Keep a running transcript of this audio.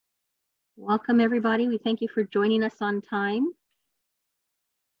Welcome, everybody. We thank you for joining us on time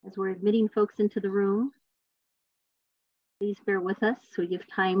as we're admitting folks into the room. Please bear with us so we give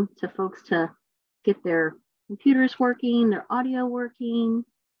time to folks to get their computers working, their audio working.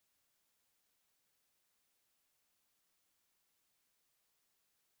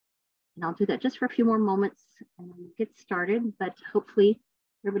 And I'll do that just for a few more moments and then we'll get started, but hopefully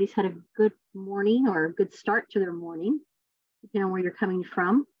everybody's had a good morning or a good start to their morning, depending on where you're coming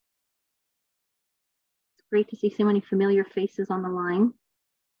from. It's great to see so many familiar faces on the line.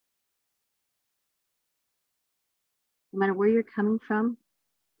 No matter where you're coming from,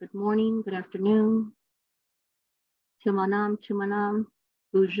 good morning, good afternoon. Tumanam, Tumanam,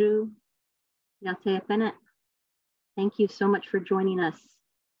 Buju, Yateapenet. Thank you so much for joining us.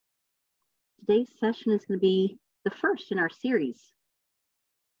 Today's session is going to be the first in our series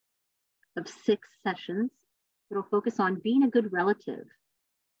of 6 sessions. It'll focus on being a good relative.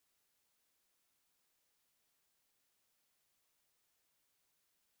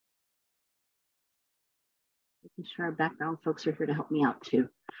 Making sure our background folks are here to help me out too.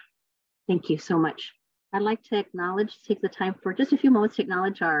 Thank you so much. I'd like to take the time for just a few moments to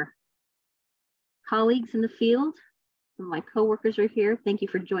acknowledge our colleagues in the field. Some of my coworkers are here. Thank you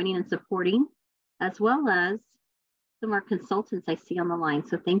for joining and supporting, as well as some of our consultants I see on the line.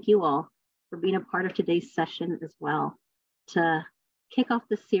 So thank you all for being a part of today's session as well, to kick off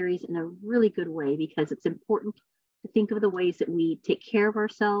the series in a really good way, because it's important to think of the ways that we take care of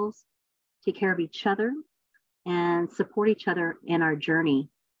ourselves, take care of each other, and support each other in our journey.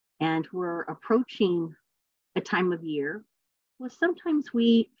 And we're approaching a time of year where sometimes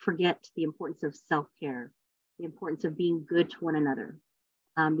we forget the importance of self-care, the importance of being good to one another,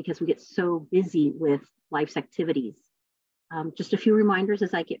 because we get so busy with life's activities. Just a few reminders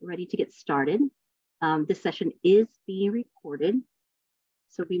as I get ready to get started. This session is being recorded,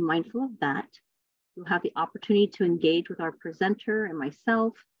 so be mindful of that. You'll have the opportunity to engage with our presenter and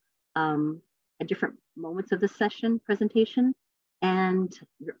myself at different moments of the session presentation, and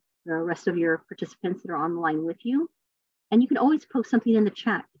the rest of your participants that are on the line with you. And you can always post something in the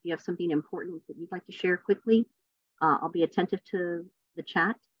chat if you have something important that you'd like to share quickly. I'll be attentive to the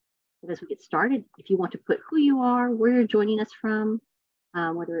chat. But as we get started, if you want to put who you are, where you're joining us from,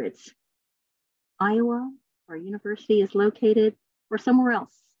 whether it's Iowa or university is located, or somewhere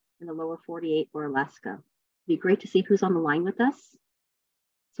else in the lower 48 or Alaska. It'd be great to see who's on the line with us.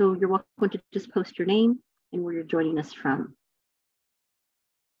 So you're welcome to just post your name and where you're joining us from.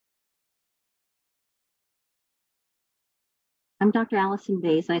 I'm Dr. Allison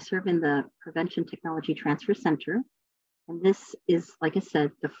Bays. I serve in the Prevention Technology Transfer Center. And this is, like I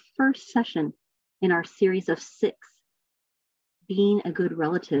said, the first session in our series of 6, being a good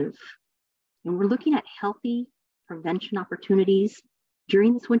relative. And we're looking at healthy prevention opportunities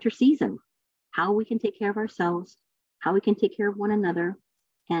during this winter season, how we can take care of ourselves, how we can take care of one another,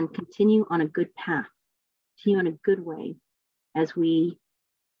 and continue on a good path, continue in a good way as we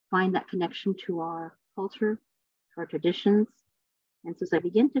find that connection to our culture, to our traditions. And so as I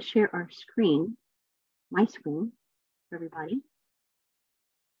begin to share our screen, my screen, for everybody,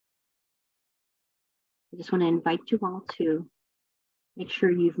 I just want to invite you all to make sure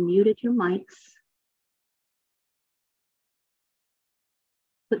you've muted your mics.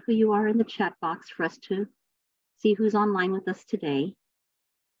 Put who you are in the chat box for us to see who's online with us today.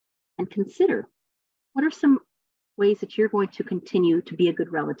 And consider, what are some ways that you're going to continue to be a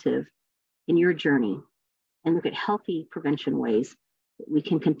good relative in your journey, and look at healthy prevention ways that we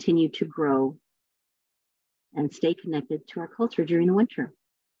can continue to grow and stay connected to our culture during the winter.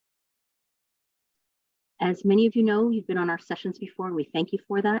 As many of you know, you've been on our sessions before, and we thank you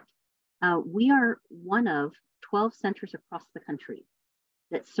for that. We are one of 12 centers across the country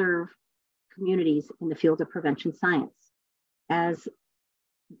that serve communities in the field of prevention science. As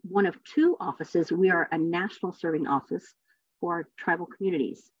one of 2 offices, we are a national serving office for our tribal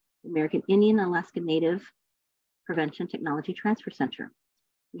communities, American Indian and Alaska Native Prevention Technology Transfer Center.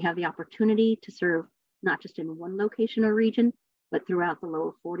 We have the opportunity to serve not just in one location or region, but throughout the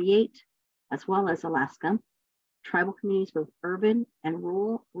lower 48, as well as Alaska. Tribal communities, both urban and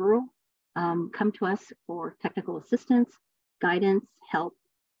rural, come to us for technical assistance, guidance, help,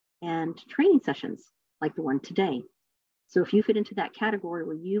 and training sessions like the one today. So if you fit into that category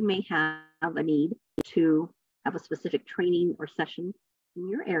where you may have a need to have a specific training or session in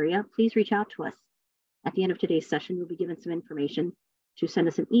your area, please reach out to us. At the end of today's session, you'll be given some information to send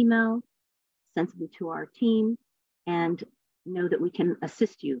us an email, send something to our team, and know that we can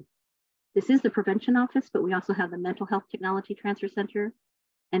assist you. This is the prevention office, but we also have the Mental Health Technology Transfer Center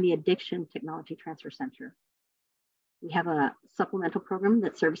and the Addiction Technology Transfer Center. We have a supplemental program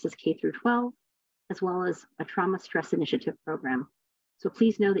that services K through 12, as well as a trauma stress initiative program. So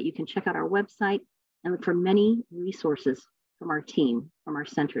please know that you can check out our website and look for many resources from our team, from our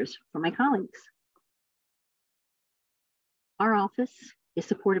centers, from my colleagues. Our office is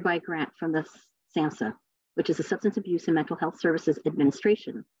supported by a grant from the SAMHSA, which is the Substance Abuse and Mental Health Services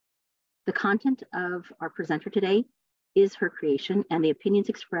Administration. The content of our presenter today is her creation, and the opinions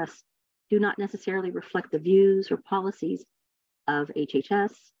expressed do not necessarily reflect the views or policies of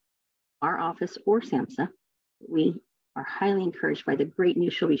HHS, our office, or SAMHSA. We are highly encouraged by the great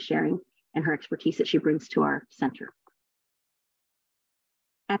news she'll be sharing and her expertise that she brings to our center.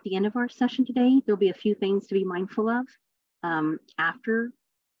 At the end of our session today, there'll be a few things to be mindful of. After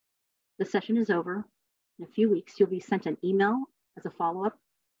the session is over, in a few weeks, you'll be sent an email as a follow-up,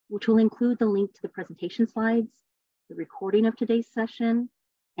 which will include the link to the presentation slides, the recording of today's session,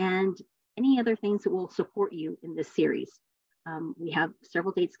 and any other things that will support you in this series. We have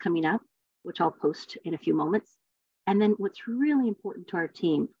several dates coming up, which I'll post in a few moments. And then what's really important to our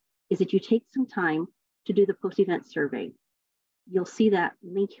team is that you take some time to do the post-event survey. You'll see that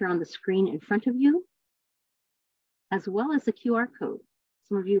link here on the screen in front of you, as well as the QR code.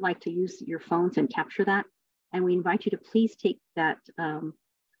 Some of you like to use your phones and capture that. And we invite you to please take that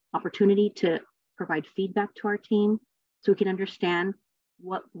opportunity to provide feedback to our team so we can understand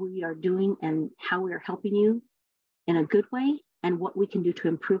what we are doing and how we are helping you in a good way and what we can do to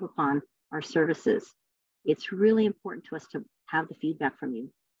improve upon our services. It's really important to us to have the feedback from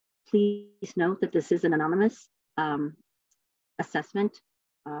you. Please note that this is an anonymous assessment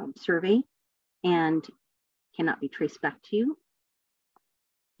survey and cannot be traced back to you.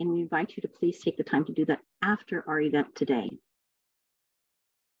 And we invite you to please take the time to do that after our event today.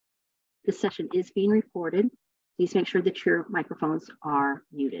 This session is being recorded. Please make sure that your microphones are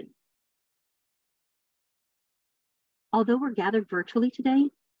muted. Although we're gathered virtually today,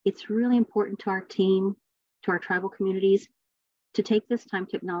 it's really important to our team, to our tribal communities, to take this time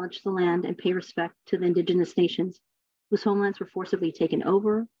to acknowledge the land and pay respect to the Indigenous nations whose homelands were forcibly taken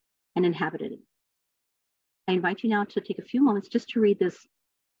over and inhabited. I invite you now to take a few moments just to read this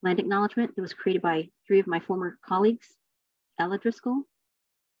land acknowledgement that was created by 3 of my former colleagues, Ella Driscoll,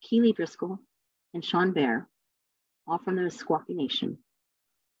 Keely Driscoll, and Sean Bear, all from the Meskwaki Nation.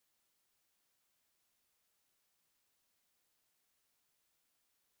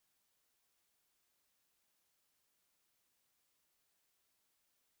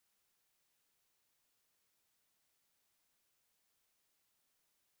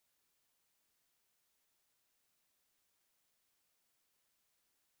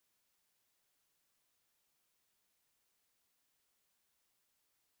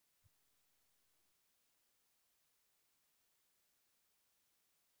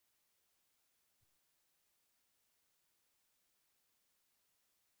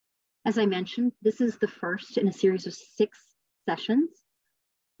 As I mentioned, this is the first in a series of 6 sessions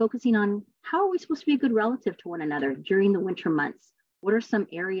focusing on how are we supposed to be a good relative to one another during the winter months? What are some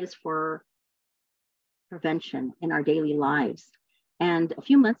areas for prevention in our daily lives? And a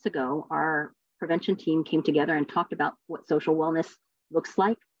few months ago, our prevention team came together and talked about what social wellness looks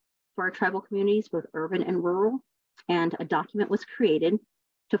like for our tribal communities, both urban and rural. And a document was created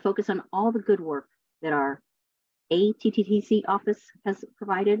to focus on all the good work that our ATTTC office has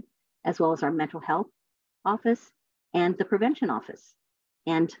provided, as well as our mental health office and the prevention office.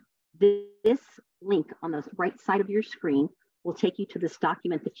 And this link on the right side of your screen will take you to this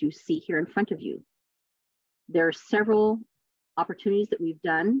document that you see here in front of you. There are several opportunities that we've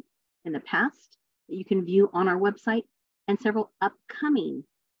done in the past that you can view on our website, and several upcoming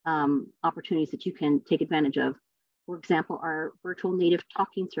opportunities that you can take advantage of. For example, our virtual native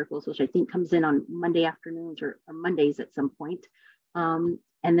talking circles, which I think comes in on Monday afternoons or Mondays at some point.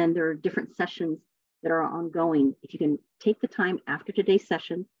 And then there are different sessions that are ongoing. If you can take the time after today's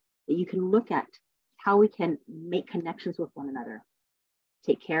session, that you can look at how we can make connections with one another,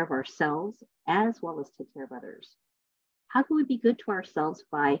 take care of ourselves as well as take care of others. How can we be good to ourselves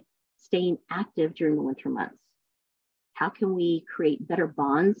by staying active during the winter months? How can we create better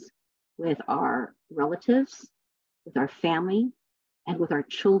bonds with our relatives, with our family, and with our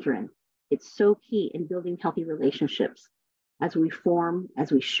children? It's so key in building healthy relationships as we form,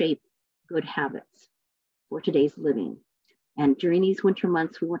 as we shape good habits for today's living. And during these winter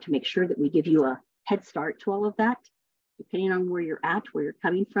months, we want to make sure that we give you a head start to all of that, depending on where you're at, where you're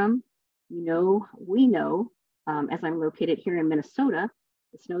coming from. We know, as I'm located here in Minnesota,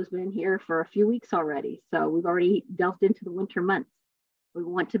 the snow's been here for a few weeks already. So we've already delved into the winter months. We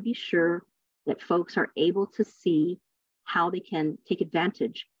want to be sure that folks are able to see how they can take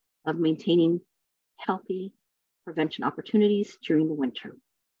advantage of maintaining healthy prevention opportunities during the winter.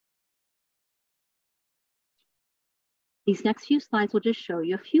 These next few slides will just show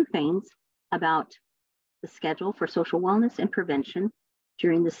you a few things about the schedule for social wellness and prevention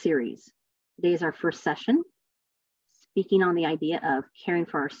during the series. Today is our first session, speaking on the idea of caring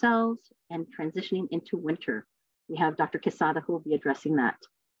for ourselves and transitioning into winter. We have Dr. Quesada who will be addressing that.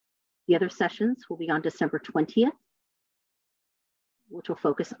 The other sessions will be on December 20th, which will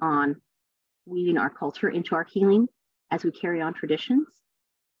focus on weaving our culture into our healing as we carry on traditions.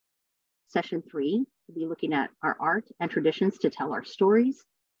 Session 3 will be looking at our art and traditions to tell our stories.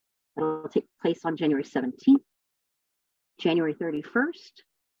 That will take place on January 17th. January 31st,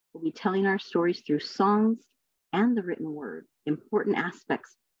 we'll be telling our stories through songs and the written word, important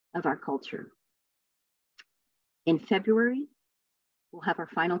aspects of our culture. In February, we'll have our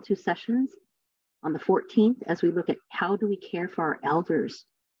final 2 sessions on the 14th as we look at how do we care for our elders.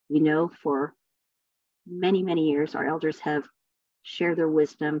 We know for many, many years, our elders have shared their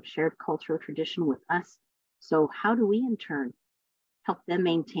wisdom, shared cultural tradition with us. So how do we in turn help them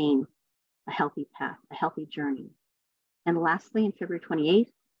maintain a healthy path, a healthy journey? And lastly, on February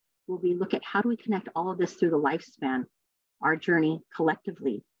 28th, we'll be looking at how do we connect all of this through the lifespan, our journey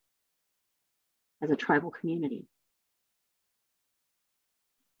collectively as a tribal community.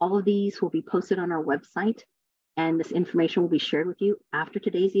 All of these will be posted on our website, and this information will be shared with you after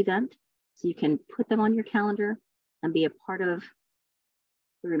today's event. So you can put them on your calendar and be a part of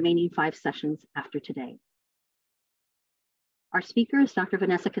the remaining 5 sessions after today. Our speaker is Dr.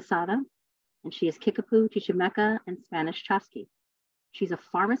 Vanessa Quesada, and she is Kickapoo, Chichimeca, and Spanish Chasqui. She's a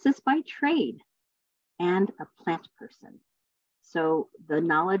pharmacist by trade and a plant person. So the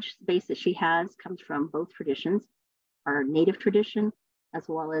knowledge base that she has comes from both traditions, our native tradition as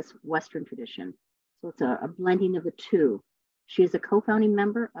well as Western tradition. So it's a blending of the two. She is a co-founding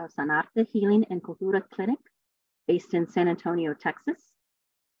member of Sanarte Healing and Cultura Clinic based in San Antonio, Texas.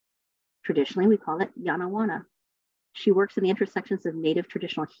 Traditionally, we call it Yanawana. She works in the intersections of native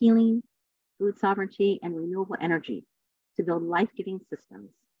traditional healing, food sovereignty, and renewable energy to build life-giving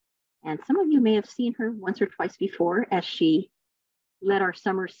systems. And some of you may have seen her once or twice before as she led our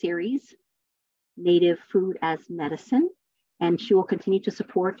summer series, Native Food as Medicine. And she will continue to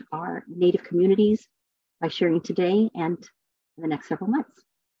support our Native communities by sharing today and in the next several months.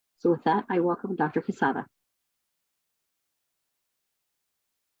 So with that, I welcome Dr. Quesada.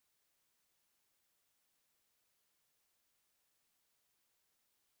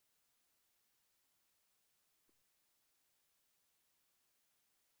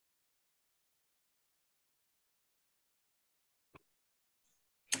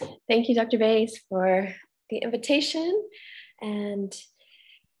 Thank you, Dr. Bays, for the invitation. And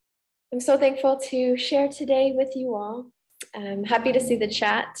I'm so thankful to share today with you all. I'm happy to see the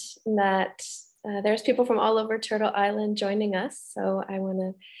chat and that there's people from all over Turtle Island joining us. So I want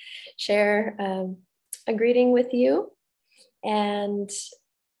to share a greeting with you and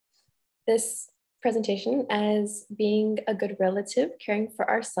this presentation as being a good relative, caring for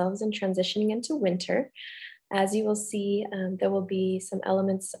ourselves and transitioning into winter. As you will see, there will be some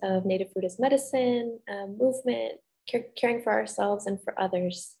elements of Native Food as Medicine, movement, caring for ourselves and for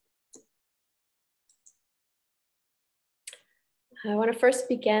others. I want to first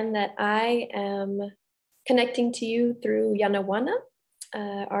begin that I am connecting to you through Yanawana,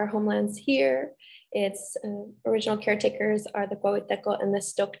 our homelands here. Its original caretakers are the Huehueteco and the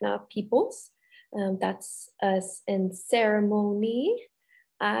Stokna peoples. That's us in ceremony.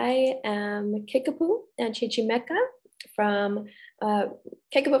 I am Kickapoo and Chichimeca from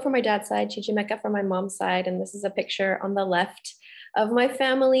Kickapoo from my dad's side, Chichimeca from my mom's side, and this is a picture on the left of my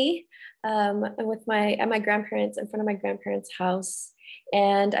family with my grandparents, in front of my grandparents' house.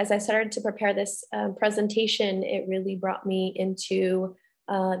 And as I started to prepare this presentation, it really brought me into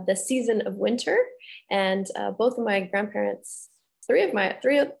the season of winter. And both of my grandparents, three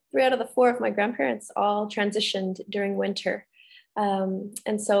out of the 4 of my grandparents all transitioned during winter.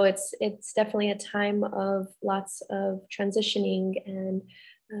 And so it's definitely a time of lots of transitioning and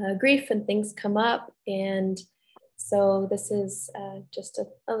grief, and things come up. And so this is just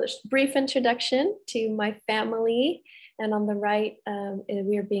a brief introduction to my family. And on the right,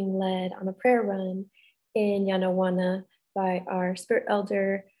 we are being led on a prayer run in Yanawana by our spirit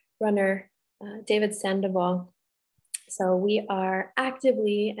elder runner, David Sandoval. So we are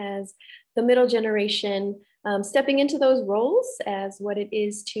actively, as the middle generation, stepping into those roles as what it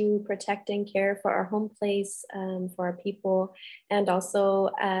is to protect and care for our home place, for our people. And also,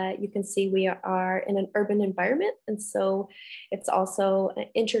 you can see we are in an urban environment. And so it's also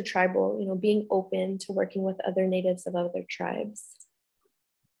intertribal, being open to working with other natives of other tribes.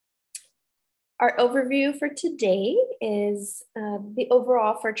 Our overview for today is the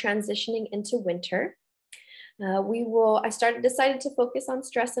overall for transitioning into winter. Decided to focus on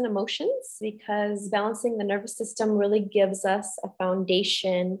stress and emotions because balancing the nervous system really gives us a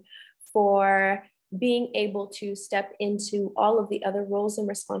foundation for being able to step into all of the other roles and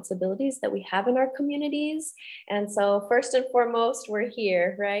responsibilities that we have in our communities. And so first and foremost, we're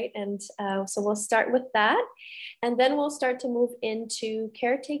here, right? And so we'll start with that. And then we'll start to move into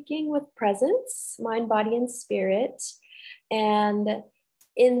caretaking with presence, mind, body, and spirit. And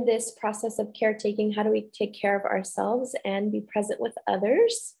in this process of caretaking, how do we take care of ourselves and be present with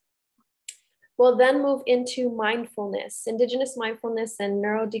others? We'll then move into mindfulness, Indigenous mindfulness and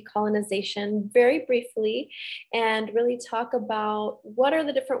neurodecolonization very briefly, and really talk about what are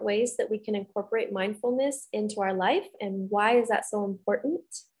the different ways that we can incorporate mindfulness into our life and why is that so important?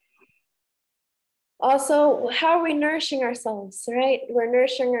 Also, how are we nourishing ourselves, right? We're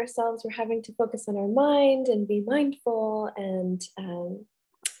nourishing ourselves, we're having to focus on our mind and be mindful and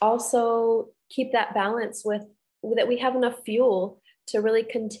also keep that balance with that we have enough fuel to really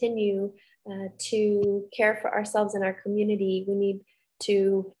continue to care for ourselves and our community. We need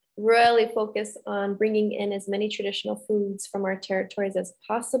to really focus on bringing in as many traditional foods from our territories as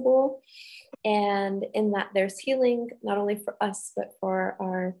possible. And in that there's healing, not only for us, but for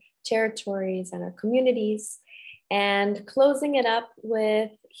our territories and our communities. And closing it up with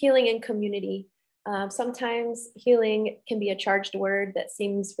healing in community. Sometimes healing can be a charged word that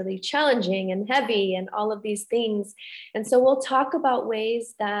seems really challenging and heavy and all of these things. And so we'll talk about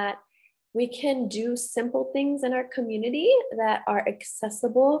ways that we can do simple things in our community that are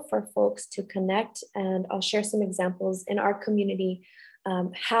accessible for folks to connect. And I'll share some examples in our community,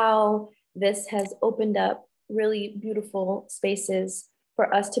 how this has opened up really beautiful spaces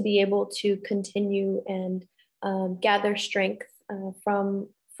for us to be able to continue and gather strength from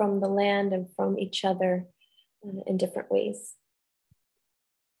the land and from each other in different ways.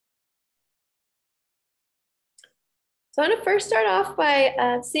 So I'm going to first start off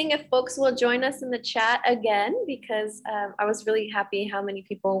by seeing if folks will join us in the chat again, because I was really happy how many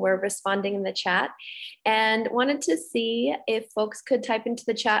people were responding in the chat, and wanted to see if folks could type into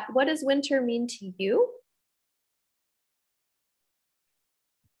the chat, what does winter mean to you?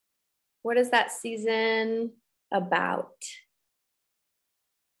 What is that season about?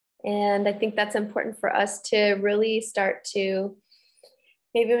 And I think that's important for us to really start to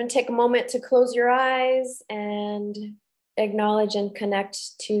maybe even take a moment to close your eyes and acknowledge and connect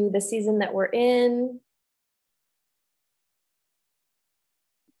to the season that we're in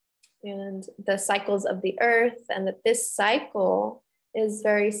and the cycles of the earth, and that this cycle is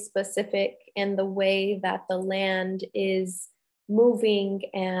very specific in the way that the land is moving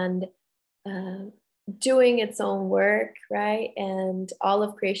and doing its own work, right? And all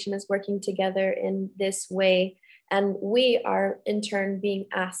of creation is working together in this way. And we are in turn being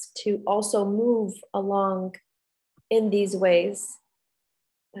asked to also move along in these ways.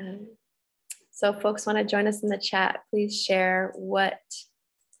 So folks want to join us in the chat, please share what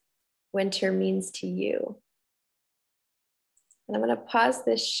winter means to you. And I'm going to pause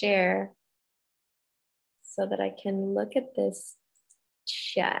this share so that I can look at this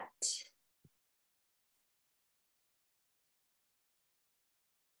chat.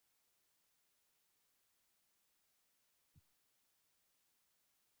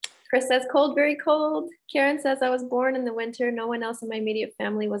 Chris says, cold, very cold. Karen says, I was born in the winter. No one else in my immediate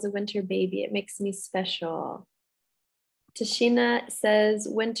family was a winter baby. It makes me special. Tashina says,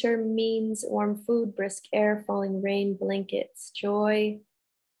 winter means warm food, brisk air, falling rain, blankets, joy.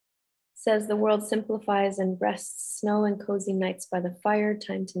 Says, the world simplifies and rests, snow and cozy nights by the fire,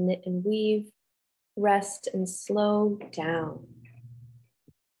 time to knit and weave, rest and slow down.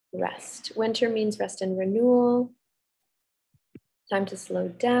 Rest. Winter means rest and renewal. Time to slow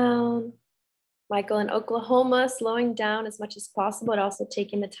down. Michael in Oklahoma, slowing down as much as possible, but also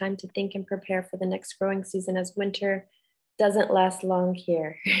taking the time to think and prepare for the next growing season as winter doesn't last long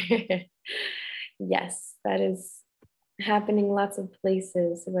here. Yes, that is happening lots of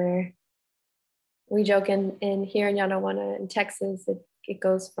places where we joke in here in Yanawana in Texas, it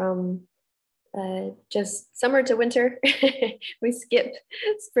goes from just summer to winter. We skip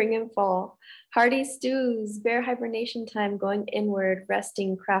spring and fall. Hearty stews, bear hibernation time, going inward,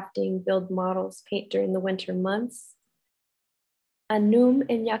 resting, crafting, build models, paint during the winter months. Anum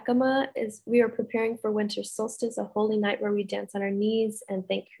in Yakima is we are preparing for winter solstice, a holy night where we dance on our knees and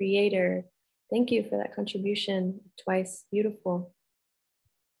thank Creator. Thank you for that contribution twice. Beautiful.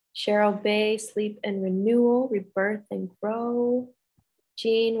 Cheryl Bay, sleep and renewal, rebirth and grow.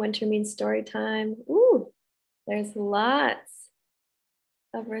 Jean, winter means story time. Ooh, there's lots.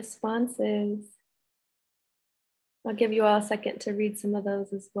 of responses. I'll give you all a second to read some of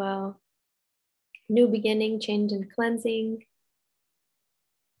those as well. New beginning, change and cleansing.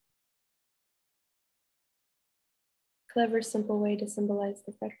 Clever, simple way to symbolize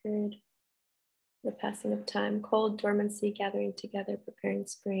the record. The passing of time, cold, dormancy, gathering together, preparing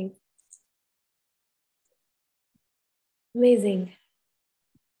spring. Amazing.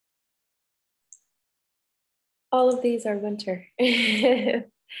 All of these are winter.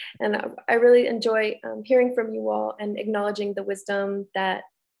 And I really enjoy hearing from you all and acknowledging the wisdom that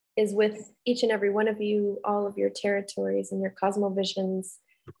is with each and every one of you, all of your territories and your cosmovisions.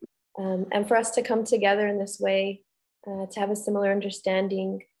 And for us to come together in this way, to have a similar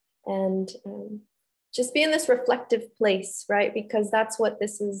understanding and just be in this reflective place, right? Because that's what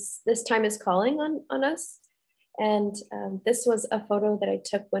this time is calling on us. And this was a photo that I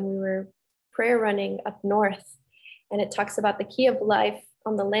took when we were prayer running up north. And it talks about the key of life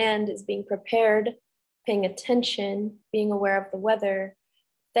on the land is being prepared, paying attention, being aware of the weather,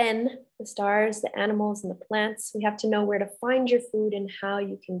 then the stars, the animals, and the plants. We have to know where to find your food and how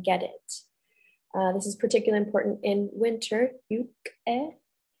you can get it. This is particularly important in winter,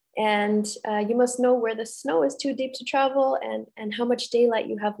 and you must know where the snow is too deep to travel and how much daylight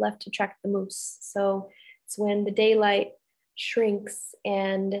you have left to track the moose. So it's when the daylight shrinks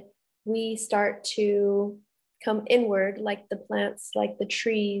and we start to come inward, like the plants, like the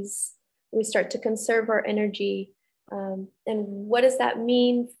trees. We start to conserve our energy. And what does that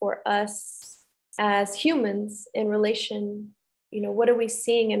mean for us as humans in relation? What are we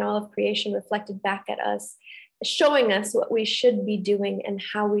seeing in all of creation reflected back at us, showing us what we should be doing and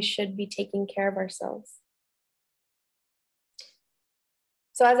how we should be taking care of ourselves?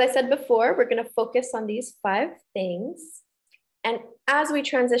 So as I said before, we're going to focus on these 5 things. And as we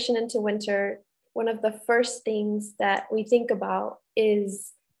transition into winter, one of the first things that we think about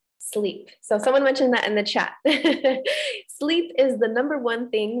is sleep. So someone mentioned that in the chat. Sleep is the number one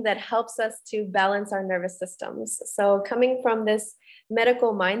thing that helps us to balance our nervous systems. So coming from this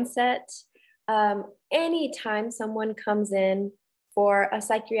medical mindset, anytime someone comes in for a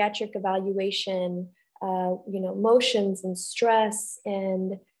psychiatric evaluation, emotions and stress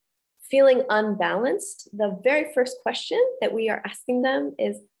and feeling unbalanced, the very first question that we are asking them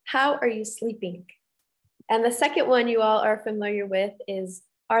is, how are you sleeping? And the second one you all are familiar with is,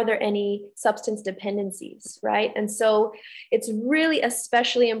 are there any substance dependencies, right? And so it's really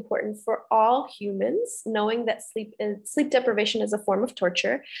especially important for all humans, knowing that sleep deprivation is a form of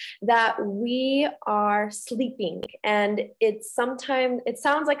torture, that we are sleeping. And it sounds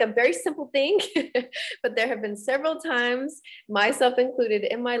like a very simple thing, but there have been several times, myself included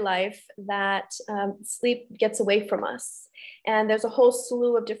in my life, that sleep gets away from us. And there's a whole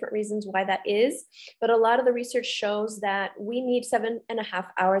slew of different reasons why that is. But a lot of the research shows that we need 7.5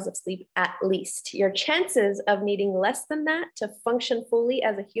 hours of sleep at least. Your chances of needing less than that to function fully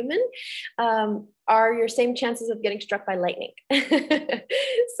as a human are your same chances of getting struck by lightning.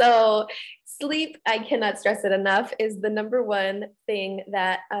 So sleep, I cannot stress it enough, is the number one thing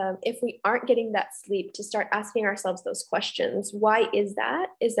that if we aren't getting that sleep, to start asking ourselves those questions. Why is that?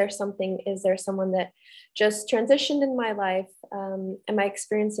 Is there someone that just transitioned in my life? Am I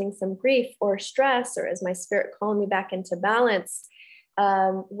experiencing some grief or stress, or is my spirit calling me back into balance?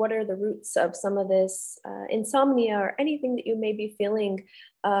 What are the roots of some of this insomnia or anything that you may be feeling,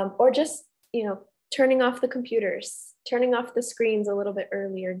 or just, turning off the computers, turning off the screens a little bit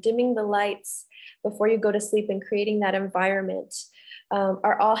earlier, dimming the lights before you go to sleep and creating that environment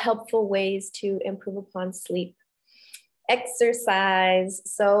are all helpful ways to improve upon sleep. Exercise.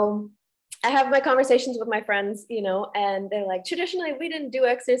 So I have my conversations with my friends, and they're like, traditionally, we didn't do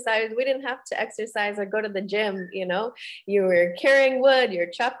exercise. We didn't have to exercise or go to the gym. You were carrying wood,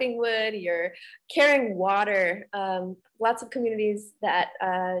 you're chopping wood, you're carrying water. Lots of communities that,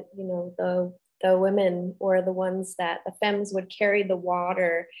 the women or the ones that the femmes would carry the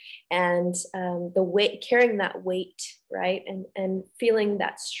water and the weight, carrying that weight, right? And feeling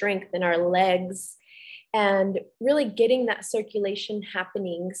that strength in our legs and really getting that circulation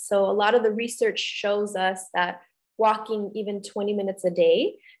happening. So a lot of the research shows us that walking even 20 minutes a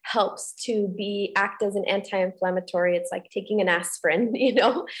day helps to act as an anti-inflammatory. It's like taking an aspirin,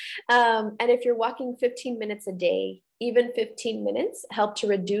 and if you're walking 15 minutes a day, even 15 minutes help to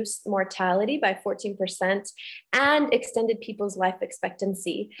reduce mortality by 14% and extended people's life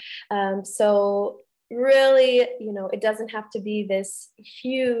expectancy. So really, it doesn't have to be this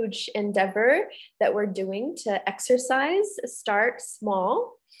huge endeavor that we're doing to exercise. Start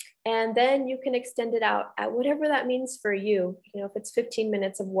small, and then you can extend it out at whatever that means for you. If it's 15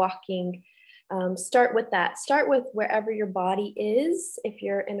 minutes of walking, Start with that. Start with wherever your body is. If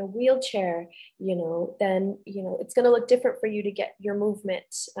you're in a wheelchair, then, it's going to look different for you to get your movement.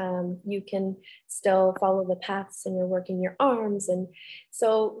 You can still follow the paths and you're working your arms. And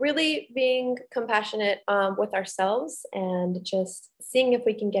so really being compassionate with ourselves and just seeing if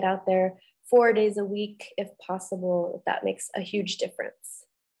we can get out there 4 days a week, if possible. That makes a huge difference.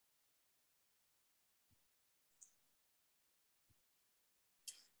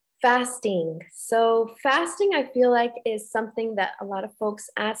 Fasting. So fasting, I feel like, is something that a lot of folks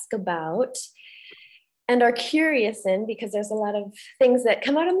ask about and are curious in, because there's a lot of things that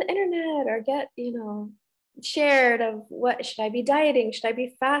come out on the internet or get, shared of what should I be dieting? Should I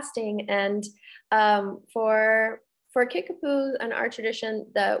be fasting? And for Kickapoo and our tradition,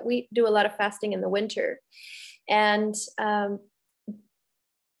 that we do a lot of fasting in the winter. And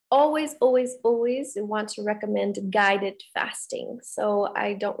always want to recommend guided fasting. So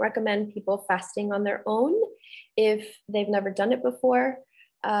I don't recommend people fasting on their own if they've never done it before.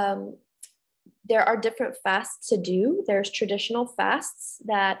 There are different fasts to do. There's traditional fasts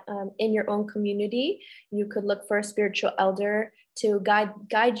that in your own community, you could look for a spiritual elder to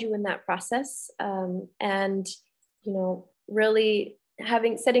guide you in that process. And, really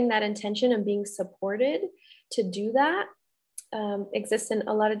setting that intention and being supported to do that. Exists in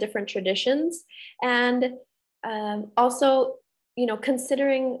a lot of different traditions. And also,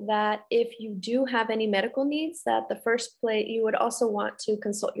 considering that if you do have any medical needs, that the first place you would also want to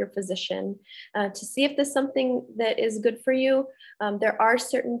consult your physician to see if this is something that is good for you. There are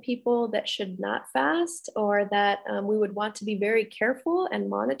certain people that should not fast, or that we would want to be very careful and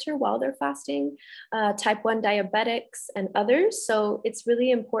monitor while they're fasting, type 1 diabetics and others. So it's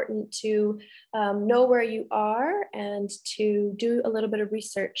really important to know where you are and to do a little bit of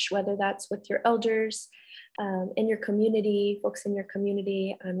research, whether that's with your elders, in your community, folks in your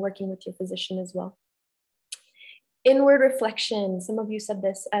community, and working with your physician as well. Inward reflection. Some of you said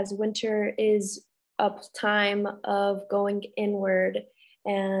this, as winter is a time of going inward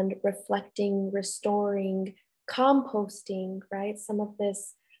and reflecting, restoring, composting, right? Some of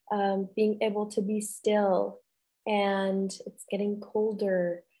this being able to be still, and it's getting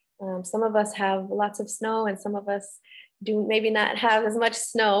colder. Some of us have lots of snow, and some of us do maybe not have as much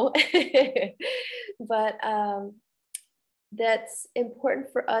snow, but that's important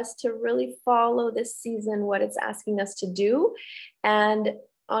for us to really follow this season, what it's asking us to do. And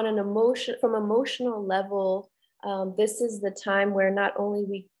on an emotional level, this is the time where not only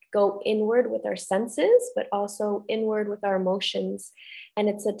we go inward with our senses, but also inward with our emotions. And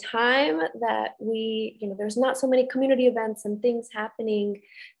it's a time that there's not so many community events and things happening,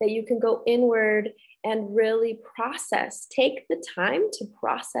 that you can go inward and really take the time to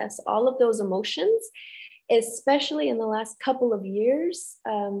process all of those emotions, especially in the last couple of years,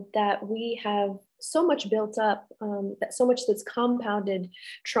 that we have so much built up, that so much that's compounded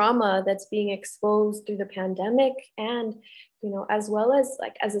trauma that's being exposed through the pandemic, and as well as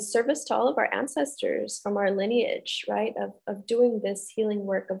as a service to all of our ancestors from our lineage, right, of doing this healing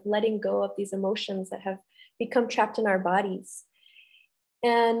work, of letting go of these emotions that have become trapped in our bodies.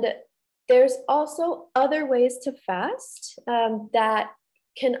 And there's also other ways to fast that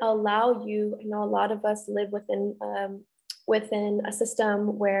can allow you. A lot of us live within a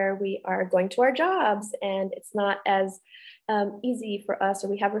system where we are going to our jobs, and it's not as easy for us, or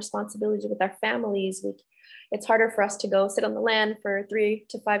we have responsibilities with our families. It's harder for us to go sit on the land for 3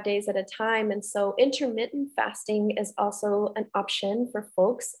 to 5 days at a time. And so intermittent fasting is also an option for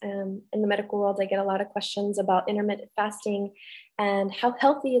folks. In the medical world, I get a lot of questions about intermittent fasting and how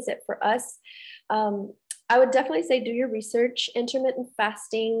healthy is it for us. I would definitely say do your research. Intermittent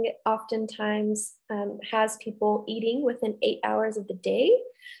fasting oftentimes has people eating within 8 hours of the day.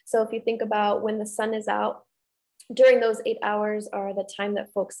 So if you think about when the sun is out, during those 8 hours are the time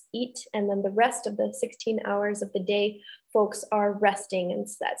that folks eat, and then the rest of the 16 hours of the day, folks are resting. And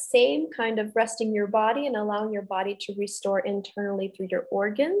it's that same kind of resting your body and allowing your body to restore internally through your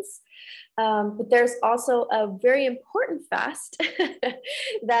organs. But there's also a very important fast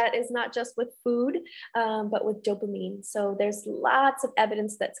that is not just with food, but with dopamine. So there's lots of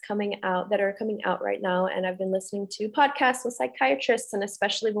evidence that are coming out right now. And I've been listening to podcasts with psychiatrists, and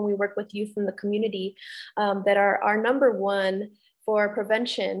especially when we work with youth in the community, that are our number one for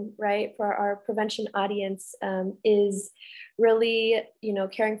prevention, right? For our prevention audience, is really,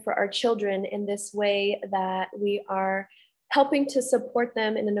 caring for our children in this way, that we are helping to support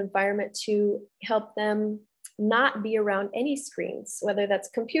them in an environment to help them not be around any screens, whether that's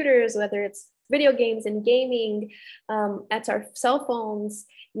computers, whether it's video games and gaming, that's our cell phones.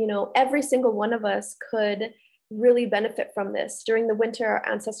 Every single one of us could really benefit from this. During the winter, our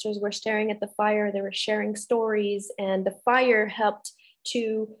ancestors were staring at the fire, they were sharing stories, and the fire helped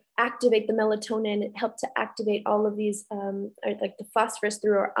to activate the melatonin. It helped to activate all of these, like the phosphorus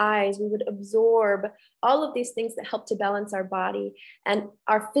through our eyes. We would absorb all of these things that help to balance our body. And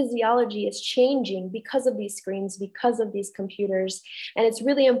our physiology is changing because of these screens, because of these computers. And it's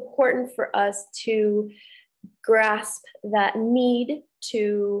really important for us to grasp that need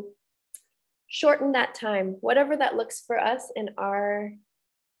to shorten that time, whatever that looks for us in our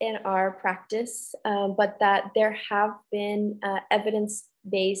practice, but that there have been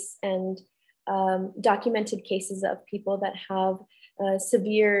evidence-based and documented cases of people that have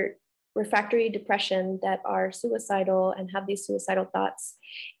severe refractory depression that are suicidal and have these suicidal thoughts.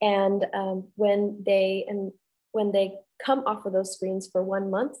 And when they come off of those screens for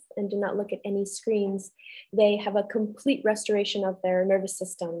 1 month and do not look at any screens, they have a complete restoration of their nervous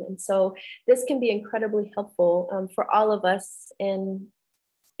system. And so this can be incredibly helpful for all of us in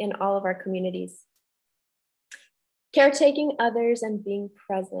all of our communities. Caretaking others and being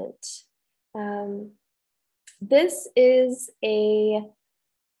present. This is I'm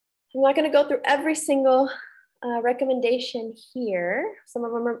not going to go through every single recommendation here. Some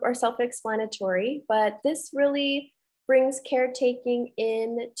of them are self-explanatory, but this really brings caretaking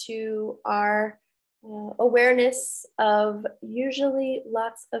into our awareness of usually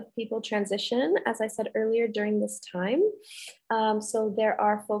lots of people transition, as I said earlier, during this time. So there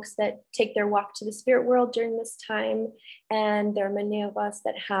are folks that take their walk to the spirit world during this time. And there are many of us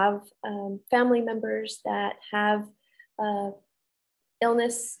that have family members that have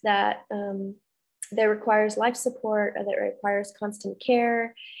illness that requires life support or that requires constant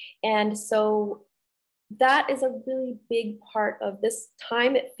care. And so that is a really big part of this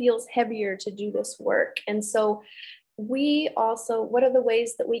time. It feels heavier to do this work. And so we also, what are the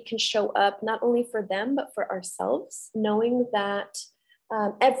ways that we can show up, not only for them, but for ourselves, knowing that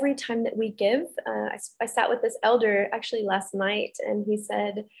every time that we give, I sat with this elder actually last night, and he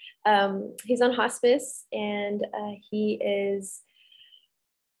said he's on hospice, and he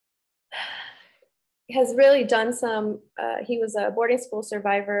has really done some, he was a boarding school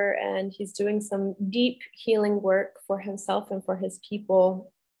survivor, and he's doing some deep healing work for himself and for his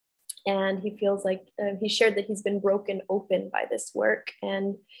people. And he feels like he shared that he's been broken open by this work.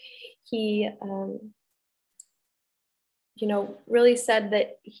 And he, really said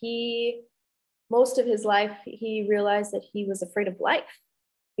that most of his life, he realized that he was afraid of life.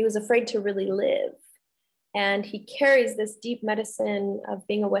 He was afraid to really live. And he carries this deep medicine of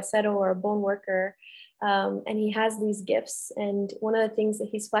being a huesero or a bone worker. And he has these gifts. And one of the things that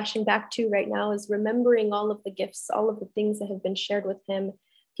he's flashing back to right now is remembering all of the gifts, all of the things that have been shared with him,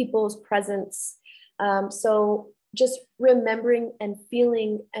 people's presence. So just remembering and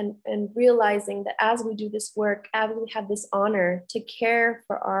feeling and realizing that as we do this work, as we have this honor to care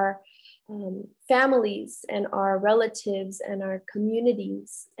for our families and our relatives and our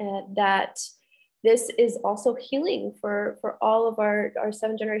communities, that this is also healing for all of our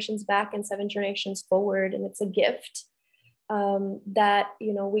 7 generations back and 7 generations forward. And it's a gift that,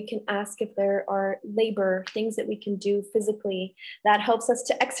 we can ask if there are labor, things that we can do physically that helps us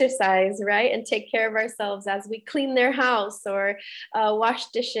to exercise, right? And take care of ourselves as we clean their house or wash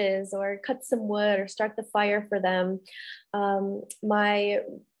dishes or cut some wood or start the fire for them. My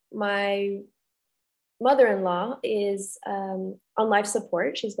mother-in-law is on life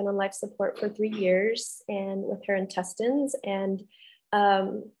support. She's been on life support for 3 years and with her intestines. And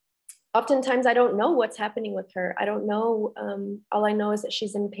oftentimes I don't know what's happening with her. I don't know. All I know is that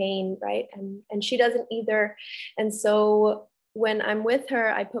she's in pain, right? And she doesn't either. And so when I'm with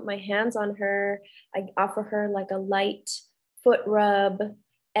her, I put my hands on her. I offer her like a light foot rub,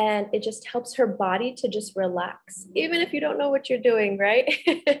 and it just helps her body to just relax. Even if you don't know what you're doing, right?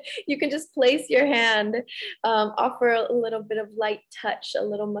 You can just place your hand, offer a little bit of light touch, a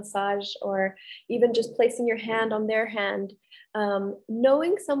little massage, or even just placing your hand on their hand.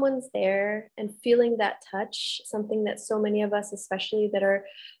 Knowing someone's there and feeling that touch, something that so many of us, especially that are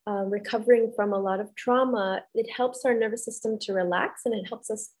recovering from a lot of trauma, it helps our nervous system to relax, and it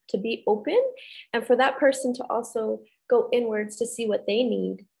helps us to be open, and for that person to also go inwards to see what they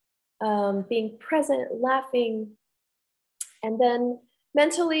need, being present, laughing. And then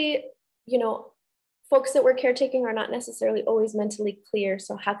mentally, folks that we're caretaking are not necessarily always mentally clear.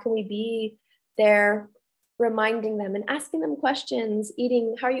 So how can we be there, reminding them and asking them questions,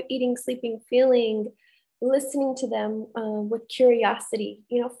 how are you eating, sleeping, feeling, listening to them with curiosity,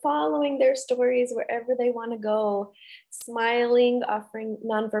 following their stories wherever they want to go, smiling, offering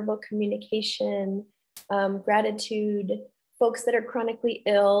nonverbal communication, gratitude, folks that are chronically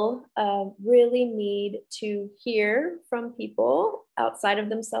ill really need to hear from people outside of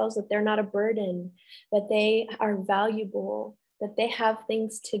themselves that they're not a burden, that they are valuable, that they have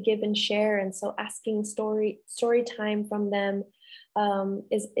things to give and share. And so asking story time from them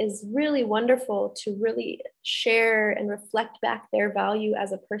is really wonderful, to really share and reflect back their value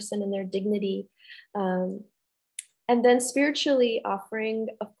as a person and their dignity. And then spiritually offering,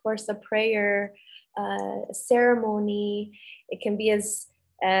 of course, a prayer, a ceremony. It can be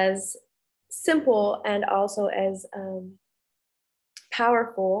as simple and also as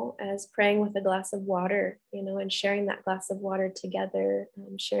powerful as praying with a glass of water, you know, and sharing that glass of water together,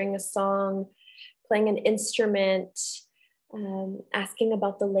 sharing a song, playing an instrument, asking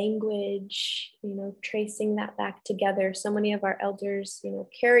about the language, you know, tracing that back together. So many of our elders, you know,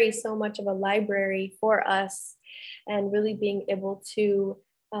 carry so much of a library for us, and really being able to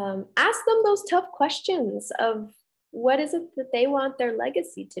ask them those tough questions of what is it that they want their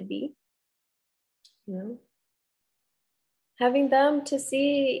legacy to be, you know, having them to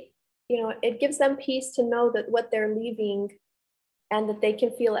see, you know, it gives them peace to know that what they're leaving and that they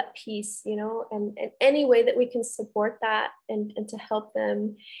can feel at peace, you know, and any way that we can support that and to help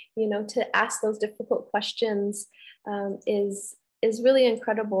them, you know, to ask those difficult questions is really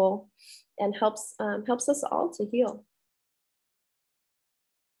incredible, and helps us all to heal.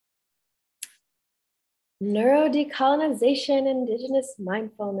 Neurodecolonization, Indigenous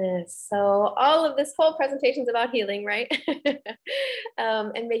mindfulness. So all of this whole presentation is about healing, right?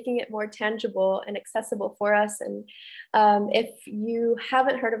 And making it more tangible and accessible for us. And if you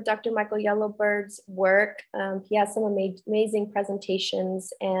haven't heard of Dr. Michael Yellowbird's work, he has some amazing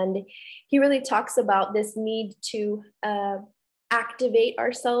presentations, and he really talks about this need to activate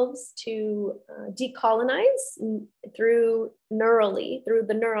ourselves to decolonize through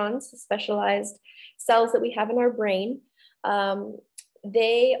the neurons, specialized cells that we have in our brain.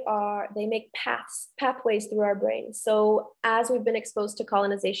 They make pathways through our brain. So as we've been exposed to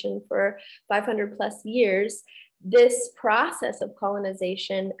colonization for 500 plus years, this process of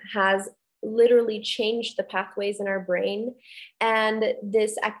colonization has literally changed the pathways in our brain. And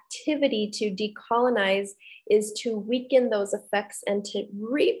this activity to decolonize is to weaken those effects and to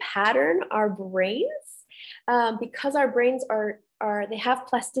repattern our brains, because our brains they have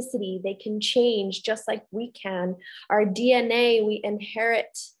plasticity. They can change just like we can. Our DNA, we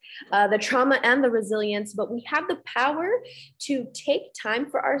inherit the trauma and the resilience, but we have the power to take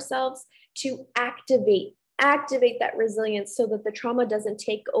time for ourselves to activate that resilience so that the trauma doesn't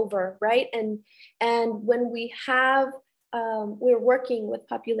take over, right? And when we have, we're working with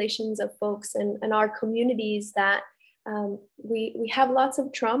populations of folks and our communities that we have lots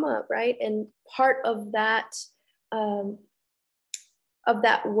of trauma, right? And part of that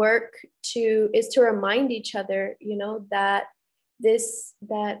work is to remind each other, you know, that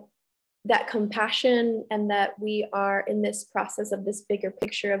that compassion, and that we are in this process of this bigger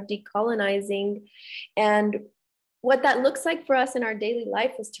picture of decolonizing. And what that looks like for us in our daily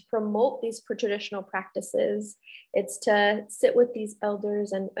life is to promote these traditional practices. It's to sit with these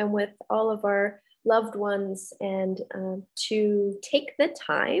elders and with all of our loved ones, and to take the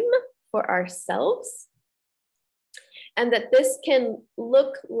time for ourselves. And that this can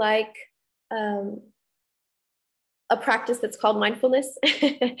look like a practice that's called mindfulness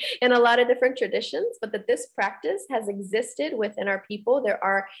in a lot of different traditions, but that this practice has existed within our people. There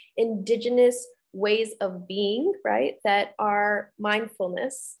are indigenous ways of being, right, that are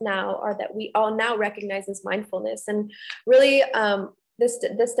mindfulness now, or that we all now recognize as mindfulness. And really,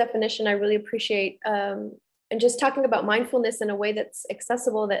 this definition I really appreciate, and just talking about mindfulness in a way that's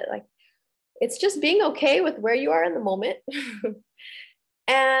accessible, that like, it's just being okay with where you are in the moment.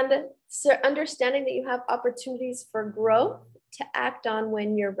 And so understanding that you have opportunities for growth to act on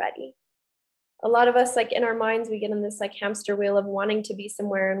when you're ready. A lot of us, like in our minds, we get in this like hamster wheel of wanting to be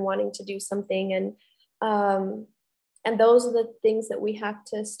somewhere and wanting to do something. And those are the things that we have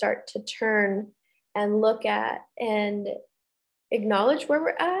to start to turn and look at and acknowledge where we're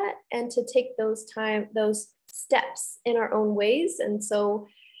at, and to take those steps in our own ways. And so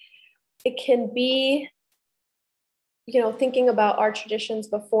it can be, you know, thinking about our traditions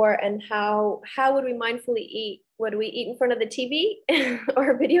before, and how would we mindfully eat? Would we eat in front of the TV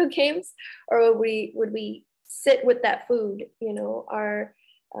or video games, or would we sit with that food? You know,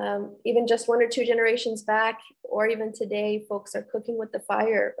 even just 1 or 2 generations back, or even today, folks are cooking with the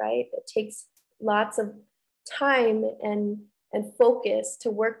fire, right? It takes lots of time and focus to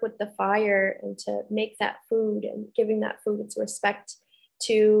work with the fire and to make that food, and giving that food its respect,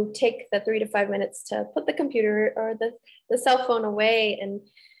 to take the 3 to 5 minutes to put the computer or the cell phone away and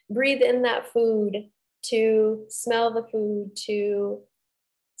breathe in that food, to smell the food, to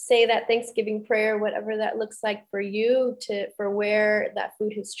say that Thanksgiving prayer, whatever that looks like for you, for where that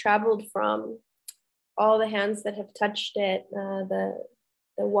food has traveled from, all the hands that have touched it, the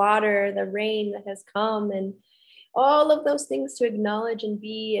water, the rain that has come, and all of those things to acknowledge and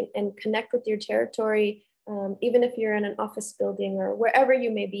be and connect with your territory, even if you're in an office building or wherever you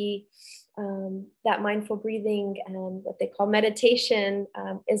may be. That mindful breathing and what they call meditation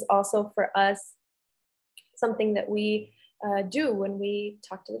is also for us something that we do when we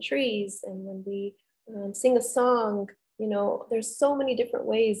talk to the trees and when we sing a song. You know, there's so many different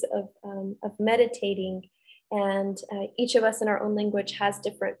ways of meditating, and each of us in our own language has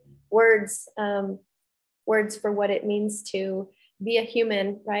different words for what it means to be a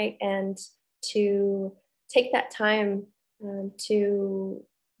human, right? And to take that time to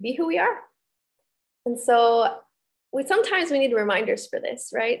be who we are. And so sometimes we need reminders for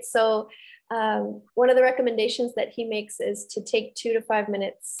this, right? So one of the recommendations that he makes is to take 2 to 5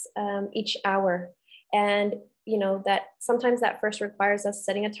 minutes each hour. And, you know, that sometimes that first requires us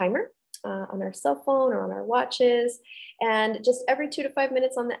setting a timer on our cell phone or on our watches. And just every 2 to 5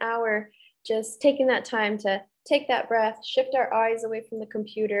 minutes on the hour, just taking that time to take that breath, shift our eyes away from the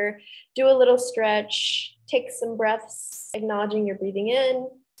computer, do a little stretch, take some breaths, acknowledging you're breathing in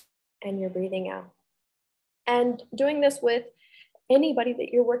and you're breathing out. And doing this with anybody that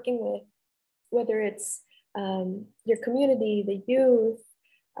you're working with, whether it's your community, the youth,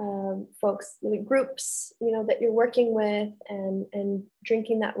 folks, the groups, you know, that you're working with, and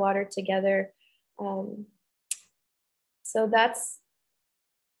drinking that water together. So that's,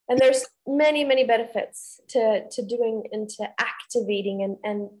 and there's many, many benefits to doing and to activating.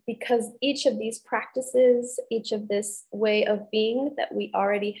 And because each of these practices, each of this way of being that we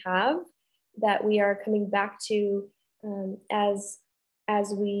already have, that we are coming back to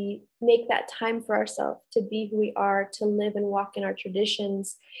as we make that time for ourselves to be who we are, to live and walk in our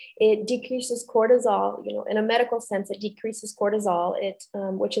traditions, it decreases cortisol. You know, in a medical sense, it decreases cortisol,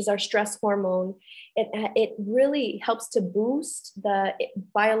 which is our stress hormone. It really helps to boost the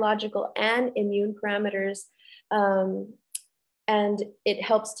biological and immune parameters, and it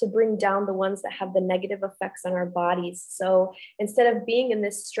helps to bring down the ones that have the negative effects on our bodies. So instead of being in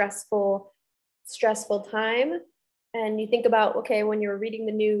this stressful time, and you think about, okay, when you're reading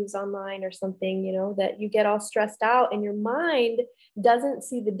the news online or something, you know, that you get all stressed out and your mind doesn't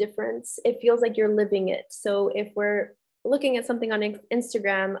see the difference. It feels like you're living it. So if we're looking at something on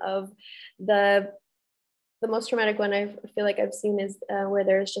Instagram of the most traumatic one I feel like I've seen is where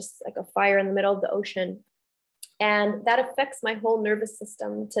there's just like a fire in the middle of the ocean. And that affects my whole nervous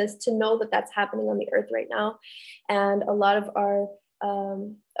system to know that that's happening on the earth right now. And a lot of our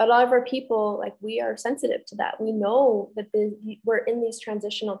people, like, we are sensitive to that. We know that we're in these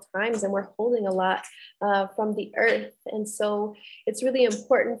transitional times and we're holding a lot from the earth. And so it's really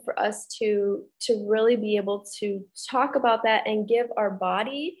important for us to really be able to talk about that and give our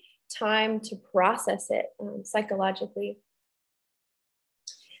body time to process it psychologically.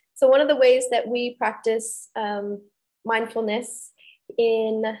 So one of the ways that we practice mindfulness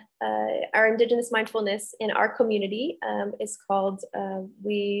in our Indigenous mindfulness in our community is called,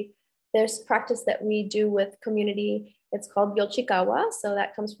 there's practice that we do with community. It's called Yochikawa. So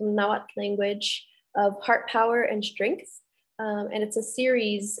that comes from the Nahuatl language of heart power and strength. And it's a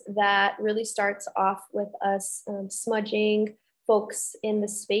series that really starts off with us smudging folks in the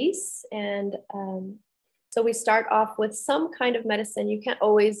space. And so we start off with some kind of medicine. You can't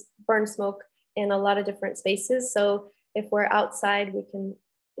always burn smoke in a lot of different spaces. So if we're outside, we can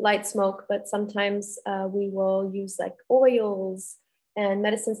light smoke, but sometimes we will use like oils and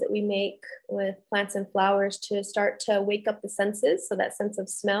medicines that we make with plants and flowers to start to wake up the senses. So that sense of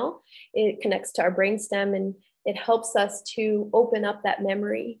smell, it connects to our brainstem and it helps us to open up that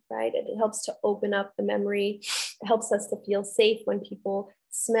memory, right? It helps to open up the memory. It helps us to feel safe when people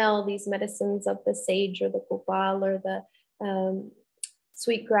smell these medicines of the sage or the copal or the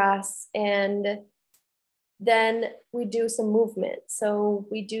sweetgrass. And then we do some movement. So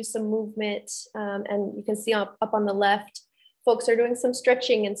we do some movement, and you can see up on the left, folks are doing some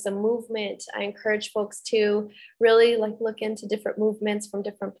stretching and some movement. I encourage folks to really look into different movements from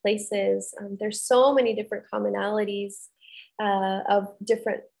different places. There's so many different commonalities of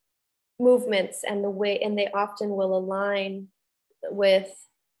different movements and they often will align with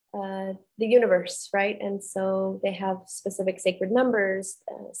the universe, right? And so they have specific sacred numbers,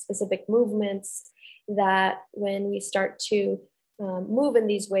 specific movements that when we start to move in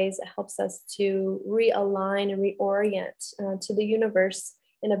these ways, it helps us to realign and reorient to the universe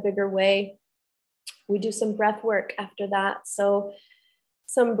in a bigger way. We do some breath work after that. So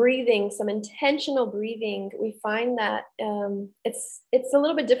some breathing, some intentional breathing, we find that it's a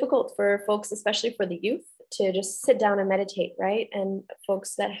little bit difficult for folks, especially for the youth, to just sit down and meditate, right? And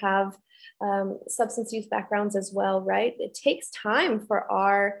folks that have substance use backgrounds as well, right? It takes time for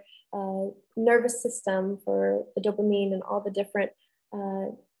our nervous system, for the dopamine and all the different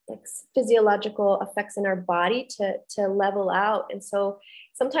like physiological effects in our body to level out. And so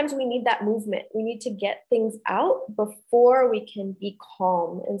sometimes we need that movement. We need to get things out before we can be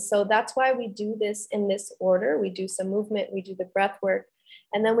calm. And so that's why we do this in this order. We do some movement, we do the breath work,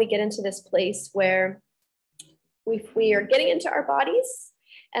 and then we get into this place where we are getting into our bodies,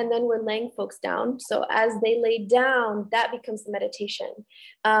 and then we're laying folks down. So as they lay down, that becomes the meditation.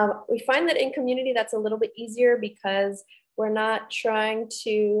 We find that in community, that's a little bit easier because we're not trying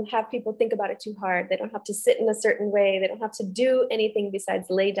to have people think about it too hard. They don't have to sit in a certain way. They don't have to do anything besides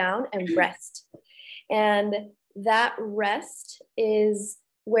lay down and rest. And that rest is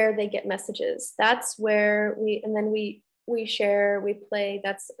where they get messages. That's where we share, we play.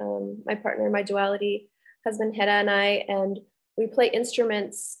 That's my partner, my duality husband, Hera, and I, and we play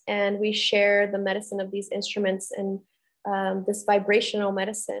instruments and we share the medicine of these instruments and this vibrational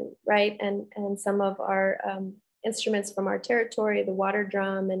medicine, right? And some of our instruments from our territory, the water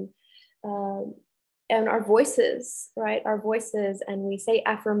drum, and our voices, right? Our voices, and we say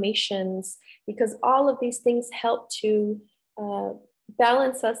affirmations, because all of these things help to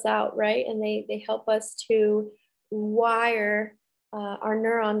balance us out, right? And they help us to wire our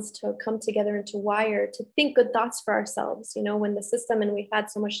neurons to come together and to wire, to think good thoughts for ourselves. You know, when the system, and we've had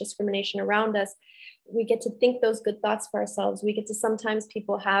so much discrimination around us, we get to think those good thoughts for ourselves. We get to, sometimes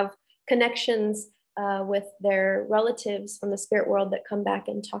people have connections with their relatives from the spirit world that come back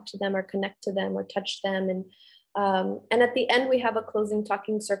and talk to them or connect to them or touch them. And at the end, we have a closing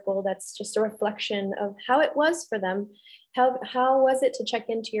talking circle that's just a reflection of how it was for them. How was it to check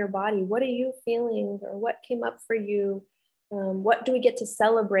into your body? What are you feeling, or what came up for you? What do we get to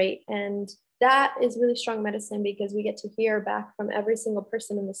celebrate? And that is really strong medicine, because we get to hear back from every single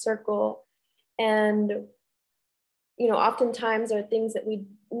person in the circle. And, you know, oftentimes there are things that we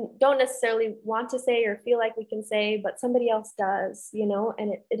don't necessarily want to say or feel like we can say, but somebody else does, you know,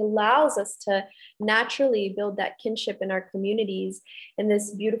 and it allows us to naturally build that kinship in our communities in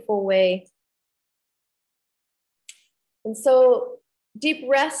this beautiful way. And so deep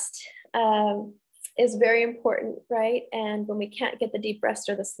rest is very important, right? And when we can't get the deep rest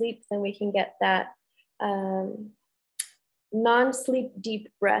or the sleep, then we can get that non-sleep deep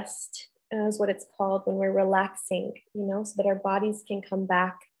rest, is what it's called, when we're relaxing, you know, so that our bodies can come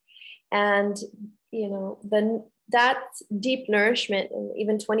back. And, you know, that deep nourishment, and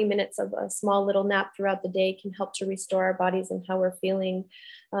even 20 minutes of a small little nap throughout the day, can help to restore our bodies and how we're feeling.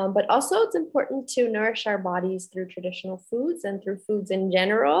 But also it's important to nourish our bodies through traditional foods and through foods in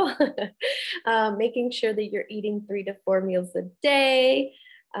general, making sure that you're eating 3 to 4 meals a day,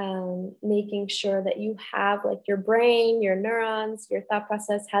 making sure that you have, like, your brain, your neurons, your thought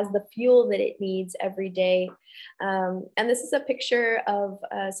process has the fuel that it needs every day. And this is a picture of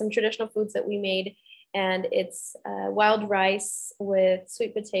some traditional foods that we made. And it's wild rice with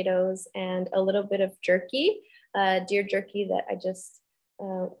sweet potatoes and a little bit of jerky, deer jerky that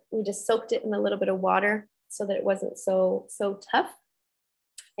we just soaked it in a little bit of water so that it wasn't so tough,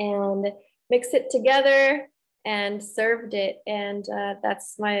 and mixed it together and served it. And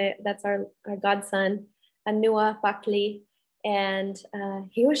that's our godson, Anua Pakli. And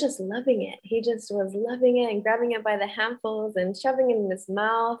he was just loving it. He just was loving it and grabbing it by the handfuls and shoving it in his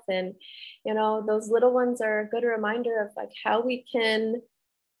mouth. And, you know, those little ones are a good reminder of, like, how we can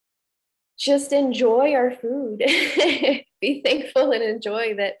just enjoy our food, be thankful and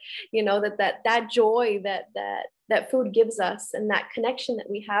enjoy that, you know, that joy that food gives us, and that connection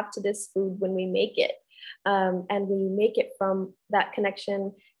that we have to this food when we make it. And we make it from that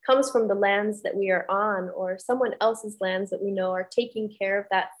connection comes from the lands that we are on, or someone else's lands that we know are taking care of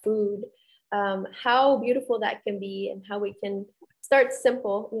that food. How beautiful that can be, and how we can start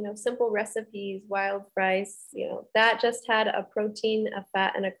simple, you know, simple recipes, wild rice, you know, that just had a protein, a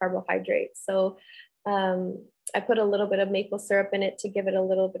fat, and a carbohydrate. So I put a little bit of maple syrup in it to give it a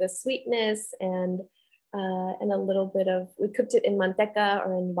little bit of sweetness, and a little bit of, we cooked it in manteca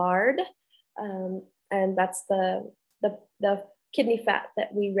or in lard. And that's the kidney fat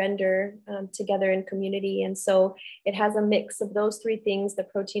that we render together in community. And so it has a mix of those 3 things, the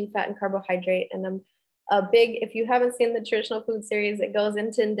protein, fat, and carbohydrate. And if you haven't seen the traditional food series, it goes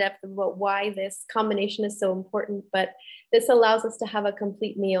into in depth about why this combination is so important. But this allows us to have a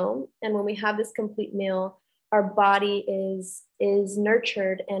complete meal. And when we have this complete meal, our body is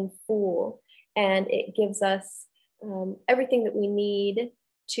nurtured and full, and it gives us everything that we need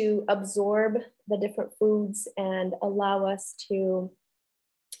to absorb the different foods and allow us to,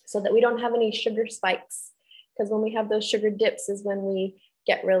 so that we don't have any sugar spikes. Because when we have those sugar dips is when we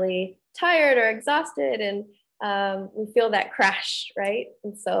get really tired or exhausted, and we feel that crash, right?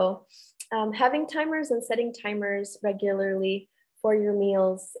 And so having timers and setting timers regularly for your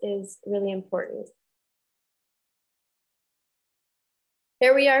meals is really important.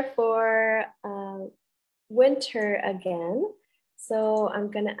 Here we are for winter again. So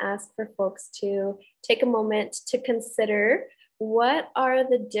I'm going to ask for folks to take a moment to consider what are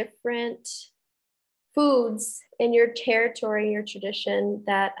the different foods in your territory, your tradition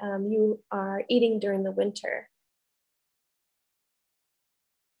that you are eating during the winter.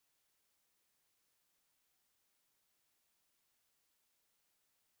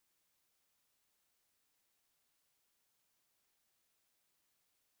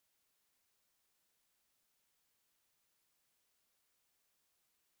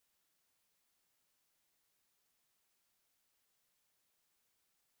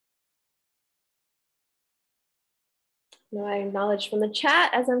 Now, I acknowledge from the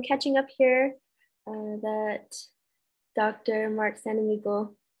chat as I'm catching up here that Dr. Mark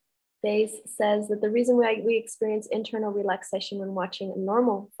Sandomingo Bays says that the reason why we experience internal relaxation when watching a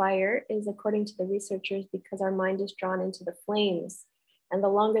normal fire is, according to the researchers, because our mind is drawn into the flames. And the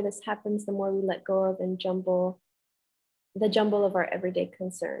longer this happens, the more we let go of and the jumble of our everyday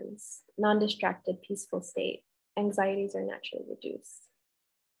concerns. Non-distracted, peaceful state. Anxieties are naturally reduced.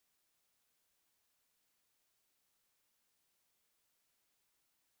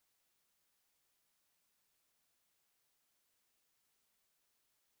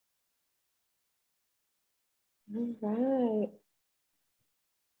 All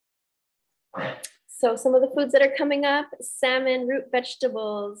right. So some of the foods that are coming up: salmon, root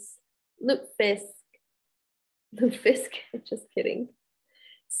vegetables, lutefisk, just kidding.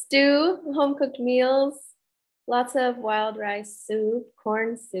 Stew, home cooked meals, lots of wild rice soup,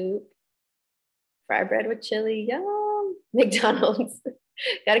 corn soup, fry bread with chili, yum, McDonald's,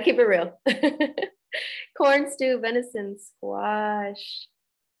 gotta keep it real. Corn stew, venison, squash,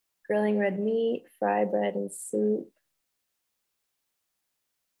 grilling red meat, fry bread and soup,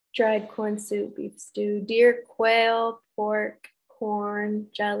 dried corn soup, beef stew, deer, quail, pork, corn,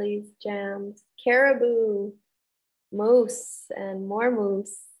 jellies, jams, caribou, moose and more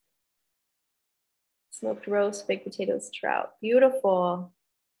moose, smoked roast, baked potatoes, trout. Beautiful.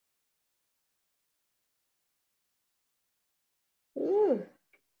 Ooh.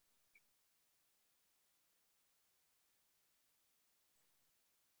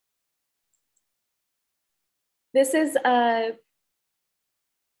 This is a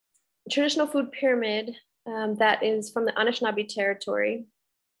traditional food pyramid that is from the Anishinaabe territory.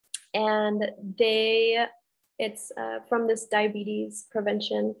 And it's from this diabetes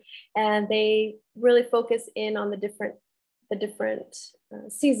prevention, and they really focus in on the different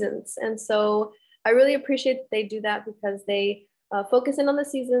seasons. And so I really appreciate that they do that, because they focus in on the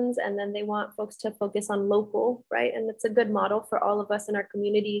seasons, and then they want folks to focus on local, right? And it's a good model for all of us in our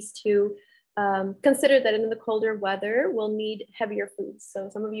communities to consider that in the colder weather, we'll need heavier foods. So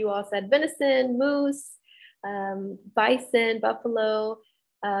some of you all said venison, moose, bison, buffalo,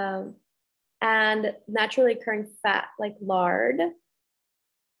 and naturally occurring fat like lard,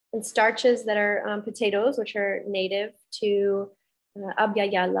 and starches that are potatoes, which are native to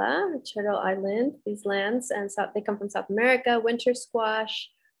Abya Turtle Island, these lands, and so they come from South America. Winter squash,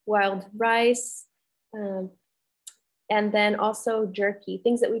 wild rice, and then also jerky,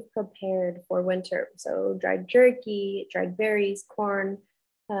 things that we've prepared for winter. So dried jerky, dried berries, corn,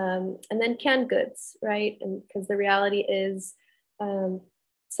 and then canned goods, right? And because the reality is,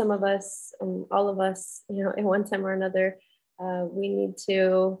 some of us, all of us, in one time or another, we need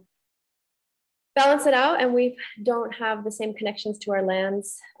to balance it out, and we don't have the same connections to our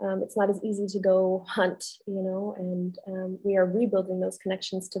lands. It's not as easy to go hunt, and we are rebuilding those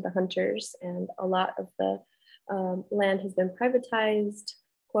connections to the hunters, and a lot of the land has been privatized,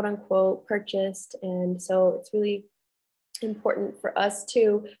 quote unquote, purchased. And so it's really important for us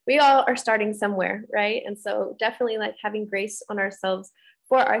we all are starting somewhere, right? And so definitely like having grace on ourselves,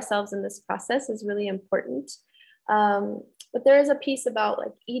 for ourselves in this process is really important. But there is a piece about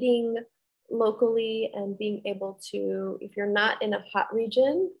like eating locally and being able to, if you're not in a hot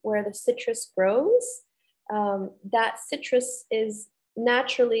region where the citrus grows, that citrus is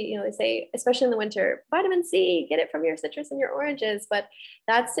naturally, they say, especially in the winter, vitamin C, get it from your citrus and your oranges, but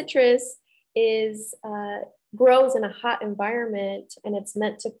that citrus grows in a hot environment, and it's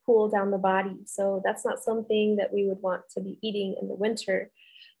meant to cool down the body. So that's not something that we would want to be eating in the winter.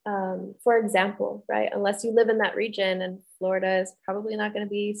 For example, right? Unless you live in that region, and Florida is probably not going to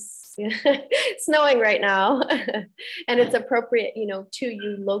be snowing right now, and it's appropriate, you know, to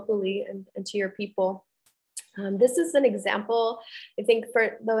you locally and to your people. This is an example, I think,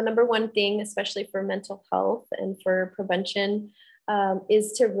 for the number one thing, especially for mental health and for prevention,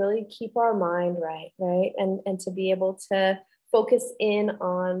 is to really keep our mind right, and to be able to focus in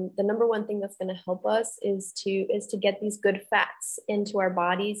on the number one thing that's going to help us is to get these good fats into our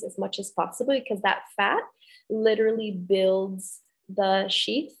bodies as much as possible, because that fat literally builds the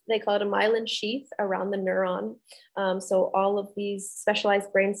sheath. They call it a myelin sheath around the neuron. So all of these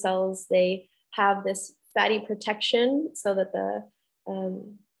specialized brain cells, they have this fatty protection so that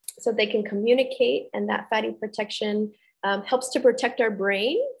so they can communicate, and that fatty protection helps to protect our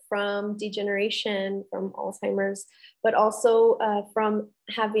brain from degeneration, from Alzheimer's, but also from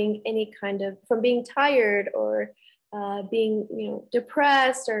having from being tired or being, you know,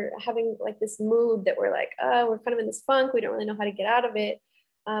 depressed, or having like this mood that we're like, oh, we're kind of in this funk, we don't really know how to get out of it.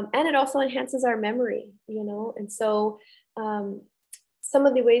 And it also enhances our memory, you know. And so some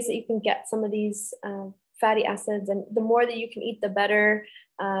of the ways that you can get some of these fatty acids, and the more that you can eat, the better.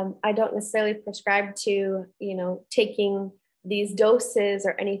 I don't necessarily prescribe to, you know, taking these doses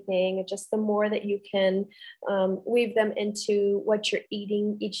or anything. Just the more that you can weave them into what you're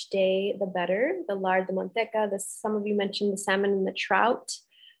eating each day, the better. The lard, the manteca, some of you mentioned the salmon and the trout.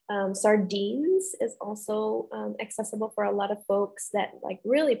 Sardines is also accessible for a lot of folks that like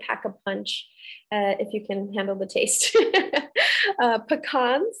really pack a punch if you can handle the taste.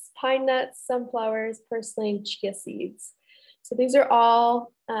 Pecans, pine nuts, sunflowers, purslane, chia seeds. So these are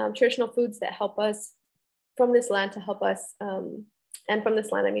all traditional foods that help us from this land, to help us, and from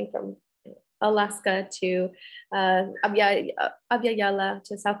this land, I mean from Alaska to Abya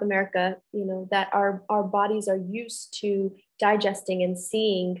to South America, you know, that our bodies are used to digesting and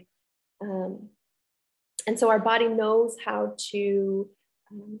seeing. And so our body knows how to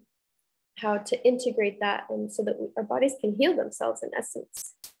integrate that, and so that our bodies can heal themselves in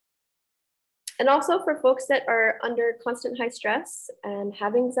essence. And also for folks that are under constant high stress and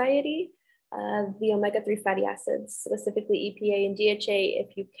have anxiety, the omega-3 fatty acids, specifically EPA and DHA,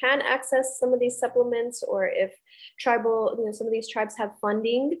 if you can access some of these supplements, or if some of these tribes have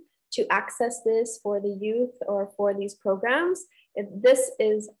funding to access this for the youth or for these programs, this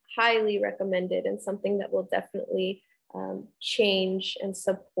is highly recommended and something that will definitely change and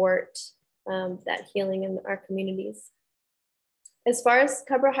support that healing in our communities. As far as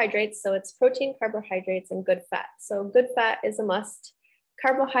carbohydrates, so it's protein, carbohydrates, and good fat. So good fat is a must.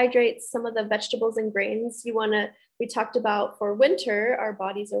 Carbohydrates, some of the vegetables and grains we talked about for winter, our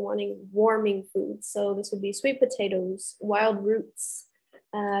bodies are wanting warming foods. So this would be sweet potatoes, wild roots,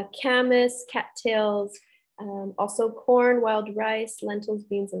 camas, cattails, also corn, wild rice, lentils,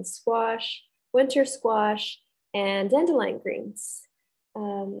 beans, and squash, winter squash, and dandelion greens.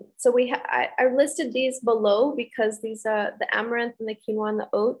 So I listed these below because these the amaranth and the quinoa and the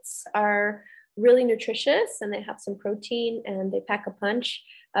oats are really nutritious, and they have some protein and they pack a punch,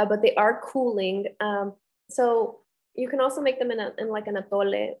 but they are cooling. So you can also make them in like an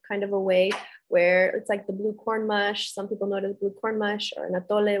atole kind of a way, where it's like the blue corn mush. Some people know it as blue corn mush, or an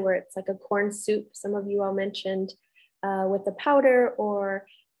atole where it's like a corn soup. Some of you all mentioned with the powder, or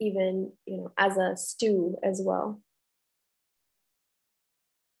even, you know, as a stew as well.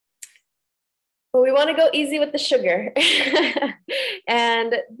 But we want to go easy with the sugar.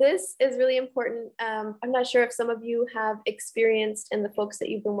 And this is really important. I'm not sure if some of you have experienced, in the folks that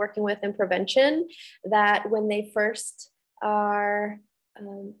you've been working with in prevention, that when they first are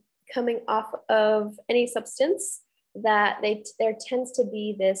coming off of any substance, that there tends to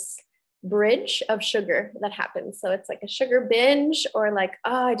be this bridge of sugar that happens. So it's like a sugar binge, or like,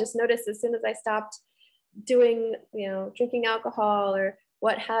 oh, I just noticed as soon as I stopped doing, you know, drinking alcohol or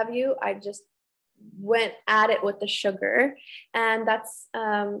what have you, I just went at it with the sugar. And that's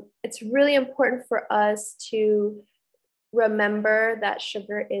it's really important for us to remember that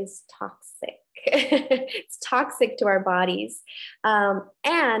sugar is toxic. It's toxic to our bodies,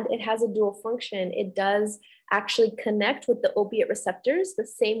 and it has a dual function. It does actually connect with the opiate receptors, the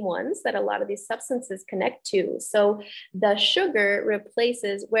same ones that a lot of these substances connect to. So the sugar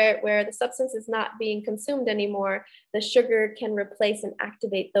replaces, where the substance is not being consumed anymore, the sugar can replace and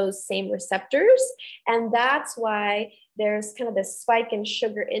activate those same receptors. And that's why there's kind of this spike in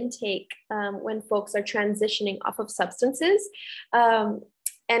sugar intake when folks are transitioning off of substances. And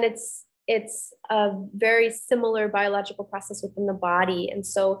it's a very similar biological process within the body. And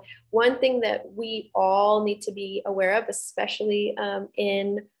so one thing that we all need to be aware of, especially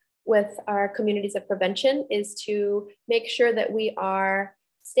with our communities of prevention, is to make sure that we are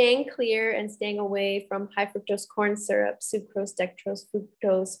staying clear and staying away from high fructose corn syrup, sucrose, dextrose,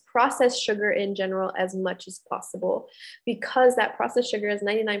 fructose, processed sugar in general as much as possible, because that processed sugar is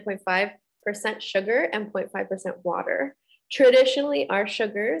 99.5% sugar and 0.5% water. Traditionally, our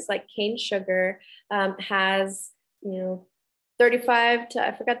sugars, like cane sugar, has, 35 to,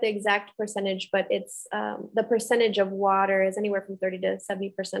 I forgot the exact percentage, but it's the percentage of water is anywhere from 30 to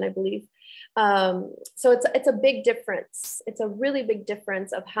 70%, I believe. So it's a big difference. It's a really big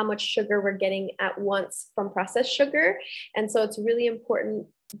difference of how much sugar we're getting at once from processed sugar. And so it's really important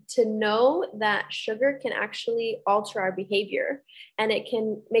to know that sugar can actually alter our behavior, and it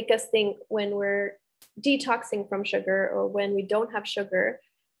can make us think when we're detoxing from sugar or when we don't have sugar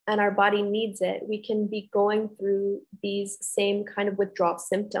and our body needs it, we can be going through these same kind of withdrawal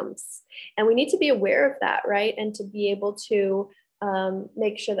symptoms. And we need to be aware of that, right? And to be able to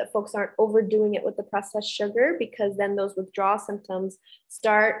make sure that folks aren't overdoing it with the processed sugar, because then those withdrawal symptoms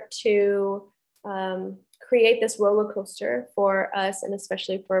start to create this roller coaster for us, and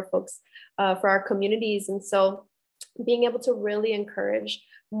especially for folks, for our communities. And so being able to really encourage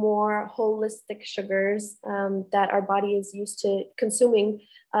more holistic sugars that our body is used to consuming,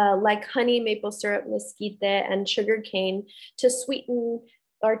 like honey, maple syrup, mesquite, and sugar cane, to sweeten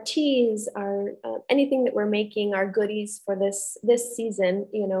our teas, our anything that we're making, our goodies for this season.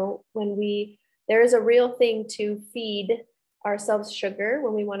 When there is a real thing to feed ourselves sugar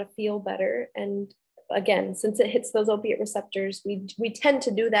when we want to feel better. And again, since it hits those opiate receptors, we tend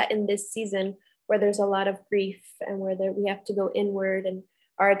to do that in this season where there's a lot of grief and where we have to go inward, and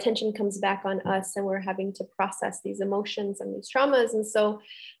our attention comes back on us, and we're having to process these emotions and these traumas. And so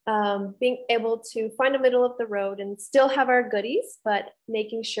being able to find a middle of the road and still have our goodies, but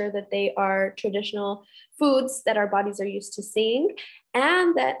making sure that they are traditional foods that our bodies are used to seeing,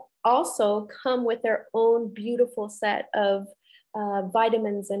 and that also come with their own beautiful set of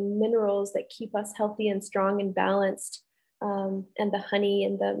vitamins and minerals that keep us healthy and strong and balanced. And the honey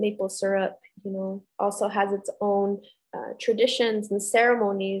and the maple syrup, also has its own traditions and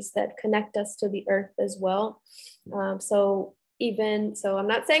ceremonies that connect us to the earth as well. So I'm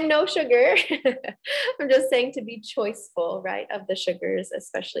not saying no sugar. I'm just saying to be choiceful, right, of the sugars,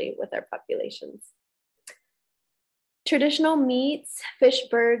 especially with our populations. Traditional meats, fish,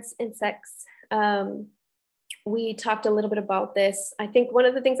 birds, insects. We talked a little bit about this. I think one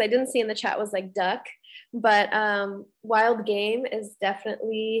of the things I didn't see in the chat was like duck, but wild game is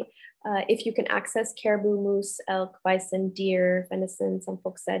definitely, if you can access caribou, moose, elk, bison, deer, venison, some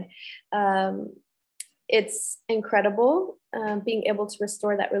folks said, it's incredible being able to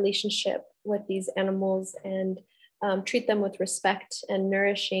restore that relationship with these animals and treat them with respect and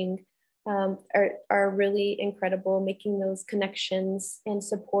nourishing are really incredible. Making those connections and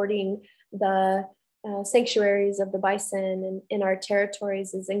supporting the sanctuaries of the bison and in our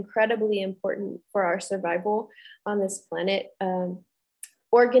territories is incredibly important for our survival on this planet.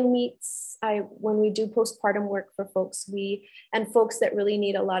 Organ meats, when we do postpartum work for folks, and folks that really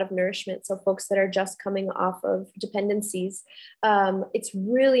need a lot of nourishment, so folks that are just coming off of dependencies, it's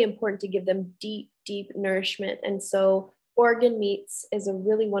really important to give them deep nourishment. And so organ meats is a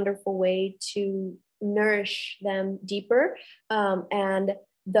really wonderful way to nourish them deeper. And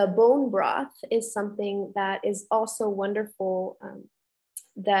the bone broth is something that is also wonderful,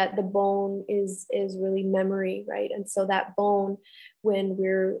 that the bone is really memory, right? And so that bone, when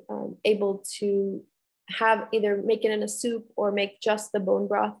we're able to have either make it in a soup or make just the bone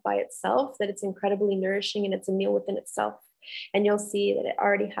broth by itself, that it's incredibly nourishing and it's a meal within itself. And you'll see that it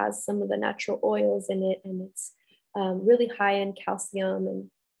already has some of the natural oils in it, and it's really high in calcium and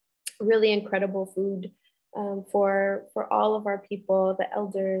really incredible food for all of our people, the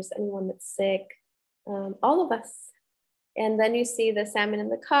elders, anyone that's sick, all of us. And then you see the salmon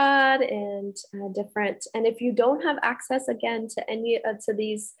and the cod and different. And if you don't have access again to any to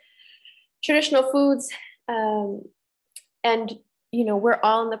these traditional foods, and we're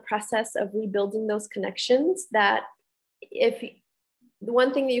all in the process of rebuilding those connections, that if the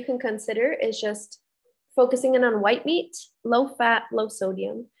one thing that you can consider is just focusing in on white meat, low fat, low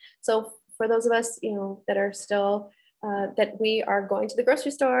sodium. So for those of us, that are still, that we are going to the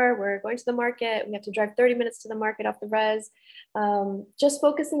grocery store, we're going to the market, we have to drive 30 minutes to the market off the res, just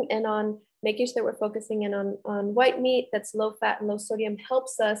focusing in on making sure that we're focusing in on white meat that's low fat and low sodium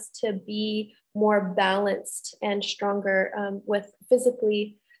helps us to be more balanced and stronger with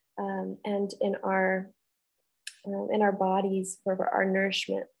physically and in our bodies for our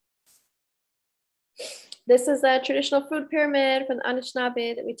nourishment. This is a traditional food pyramid from the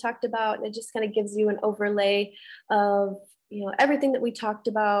Anishinaabe that we talked about. And it just kind of gives you an overlay of, everything that we talked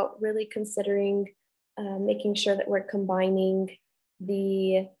about, really considering making sure that we're combining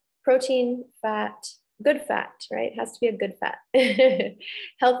the protein, fat, good fat, right? It has to be a good fat,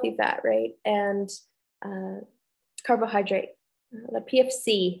 healthy fat, right? And carbohydrate. The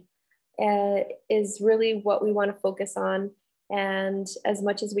PFC is really what we want to focus on. And as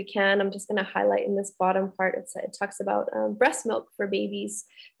much as we can, I'm just going to highlight in this bottom part, it talks about breast milk for babies,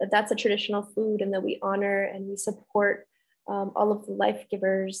 that's a traditional food and that we honor and we support all of the life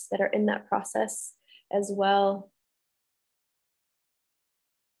givers that are in that process as well.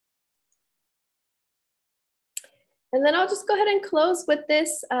 And then I'll just go ahead and close with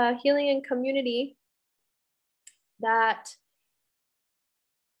this healing in community that,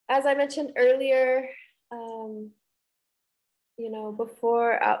 as I mentioned earlier, you know,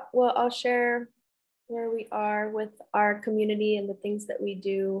 before, well, I'll share where we are with our community and the things that we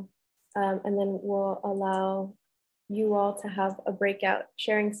do, and then we'll allow you all to have a breakout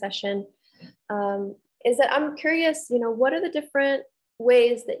sharing session. Is that I'm curious, you know, what are the different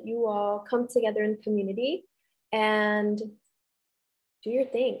ways that you all come together in community and do your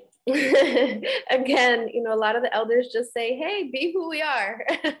thing? Again, you know, a lot of the elders just say, hey, be who we are.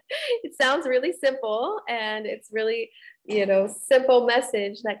 It sounds really simple, and it's really, you know, simple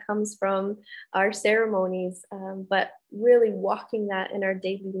message that comes from our ceremonies, but really walking that in our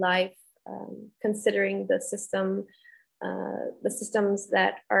daily life, considering the systems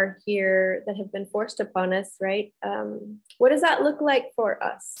that are here that have been forced upon us, right? What does that look like for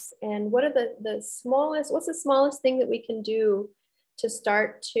us? And what are what's the smallest thing that we can do to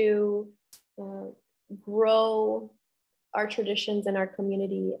start to grow our traditions in our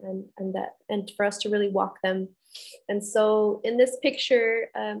community and for us to really walk them. And so in this picture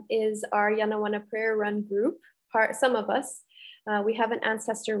is our Yanawana prayer run group. Some of us, we have an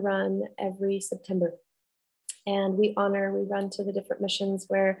ancestor run every September. And we run to the different missions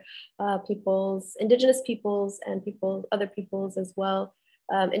where Indigenous peoples and other peoples as well,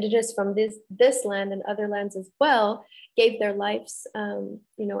 Indigenous from this land and other lands as well, gave their lives, you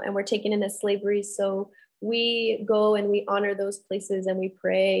know, and were taken into slavery. So we go and we honor those places and we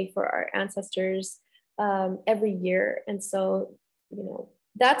pray for our ancestors every year. And so, you know,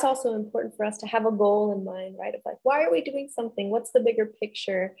 that's also important for us to have a goal in mind, right? Of like, why are we doing something? What's the bigger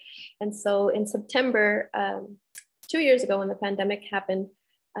picture? And so in September, 2 years ago when the pandemic happened,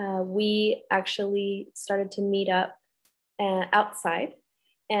 we actually started to meet up outside.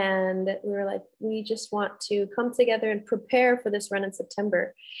 And we were like, we just want to come together and prepare for this run in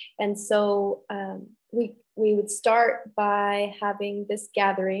September. And so we would start by having this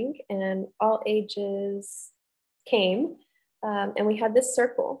gathering, and all ages came. And we had this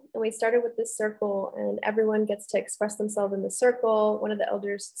circle, and we started with this circle, and everyone gets to express themselves in the circle. One of the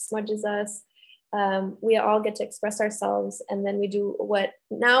elders smudges us. We all get to express ourselves, and then we do what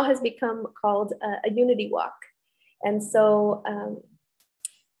now has become called a unity walk. And so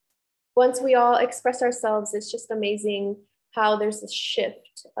once we all express ourselves, it's just amazing how there's this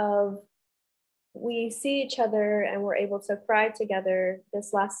shift of we see each other and we're able to cry together.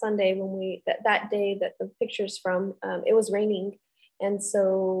 This last Sunday when that day that the picture's from, it was raining. And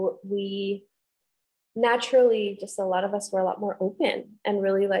so we naturally, just a lot of us were a lot more open and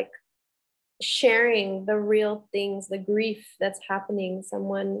really like sharing the real things, the grief that's happening.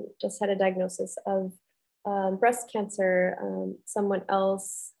 Someone just had a diagnosis of breast cancer. Someone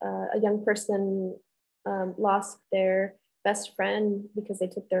else, a young person lost their best friend because they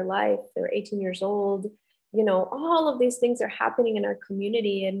took their life. They were 18 years old. You know, all of these things are happening in our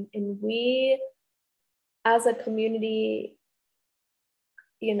community. And we, as a community,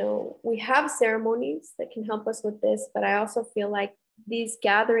 you know, we have ceremonies that can help us with this, but I also feel like these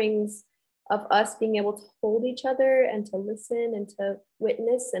gatherings of us being able to hold each other and to listen and to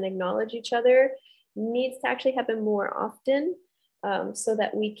witness and acknowledge each other needs to actually happen more often, so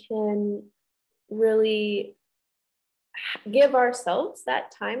that we can really give ourselves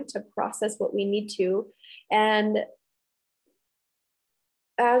that time to process what we need to. And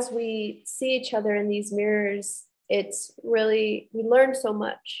as we see each other in these mirrors, it's really, we learn so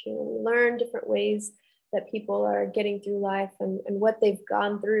much. You know, we learn different ways that people are getting through life and what they've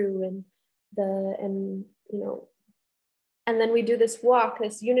gone through and you know, and then we do this walk,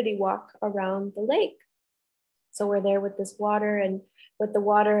 this unity walk around the lake. So we're there with this water and with the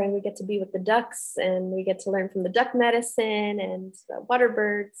water, and we get to be with the ducks, and we get to learn from the duck medicine and the water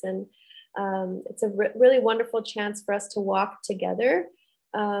birds. And it's a really wonderful chance for us to walk together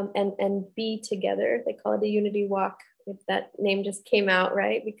and be together. They call it a unity walk. If that name just came out,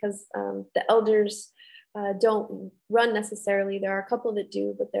 right? Because the elders don't run necessarily. There are a couple that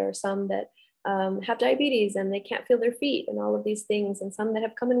do, but there are some that have diabetes and they can't feel their feet and all of these things, and some that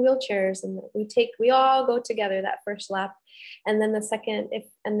have come in wheelchairs, and we all go together that first lap. And then the second, if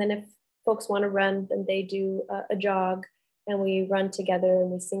folks want to run, then they do a jog, and we run together and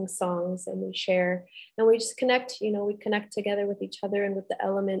we sing songs and we share and we just connect, we connect together with each other and with the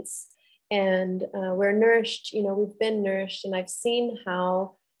elements. And we're nourished, we've been nourished. And I've seen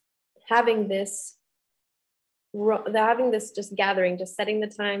how having this just gathering, just setting the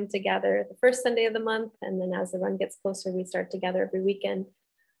time to gather the first Sunday of the month, and then as the run gets closer, we start together every weekend,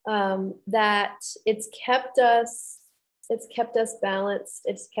 that it's kept us balanced.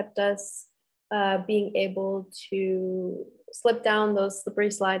 It's kept us being able to slip down those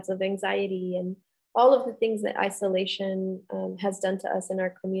slippery slides of anxiety and all of the things that isolation has done to us in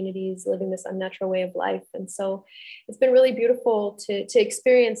our communities, living this unnatural way of life. And so it's been really beautiful to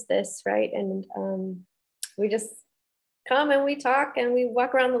experience this, right? And we just come and we talk and we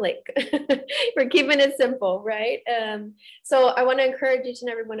walk around the lake. We're keeping it simple, right? So I want to encourage each and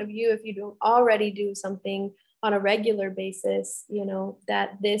every one of you, if you don't already do something on a regular basis,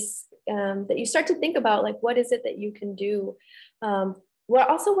 that you start to think about, like, what is it that you can do? What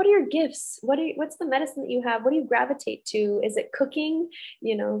are your gifts? What's the medicine that you have? What do you gravitate to? Is it cooking? Do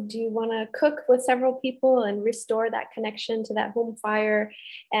you want to cook with several people and restore that connection to that home fire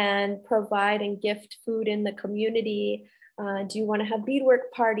and provide and gift food in the community? Do you want to have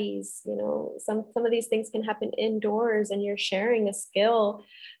beadwork parties? Some of these things can happen indoors, and you're sharing a skill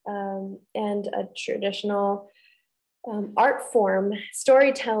and a traditional art form,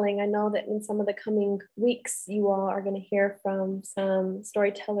 storytelling. I know that in some of the coming weeks, you all are going to hear from some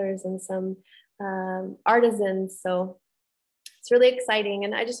storytellers and some artisans. So it's really exciting.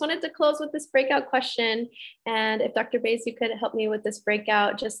 And I just wanted to close with this breakout question. And if Dr. Bays, you could help me with this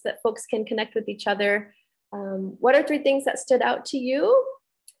breakout, just that folks can connect with each other. What are 3 things that stood out to you?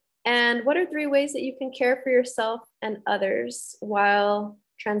 And what are 3 ways that you can care for yourself and others while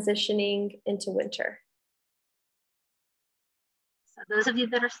transitioning into winter? So those of you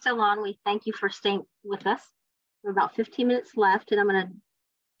that are still on, we thank you for staying with us. We're about 15 minutes left, and I'm going to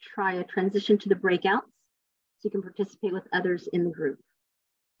try a transition to the breakouts so you can participate with others in the group.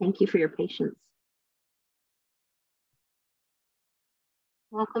 Thank you for your patience.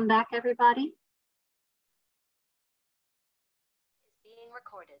 Welcome back, everybody. Being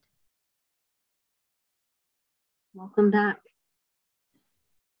recorded. Welcome back.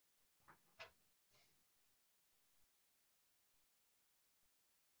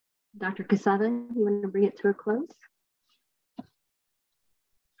 Dr. Quesada, you want to bring it to a close?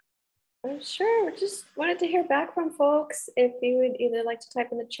 Sure. Just wanted to hear back from folks. If you would either like to type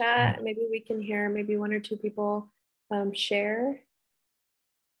in the chat, maybe we can hear maybe 1 or 2 people share,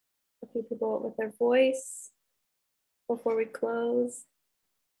 a few people with their voice before we close.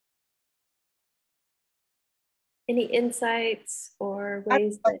 Any insights or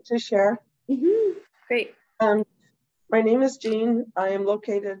ways I'd like to share? Great. My name is Jean. I am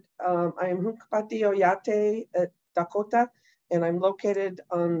located, I am Hunkpati Oyate at Dakota, and I'm located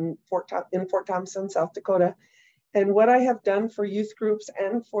in Fort Thompson, South Dakota. And what I have done for youth groups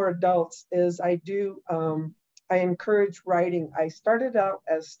and for adults is I encourage writing. I started out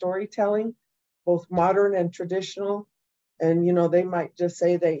as storytelling, both modern and traditional. And, they might just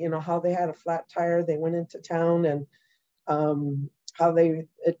say how they had a flat tire, they went into town, and how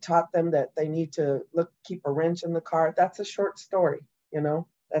it taught them that they need to keep a wrench in the car. That's a short story,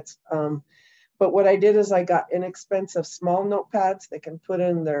 but what I did is I got inexpensive small notepads they can put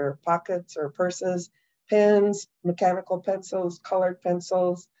in their pockets or purses, pens, mechanical pencils, colored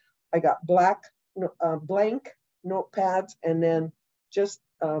pencils. I got blank notepads, and then just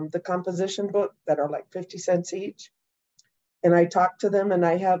the composition book that are like 50 cents each. And I talk to them, and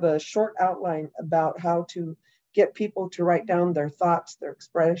I have a short outline about how to get people to write down their thoughts, their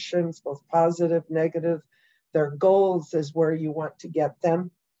expressions, both positive, negative. Their goals is where you want to get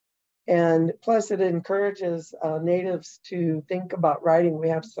them. And plus it encourages natives to think about writing. We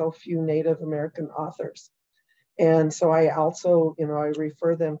have so few Native American authors. And so I also, I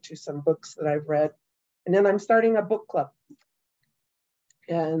refer them to some books that I've read. And then I'm starting a book club.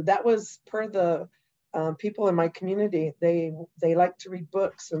 And that was per the people in my community. They like to read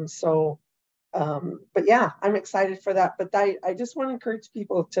books. And so, but yeah, I'm excited for that. But I just want to encourage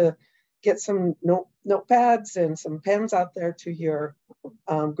people to get some notepads and some pens out there to your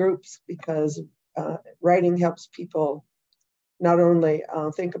groups, because writing helps people not only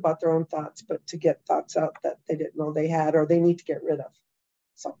think about their own thoughts, but to get thoughts out that they didn't know they had or they need to get rid of.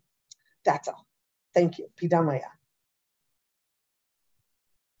 So that's all. Thank you. Pidamaya.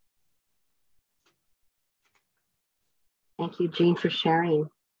 Thank you, Jean, for sharing.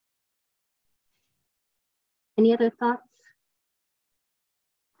 Any other thoughts?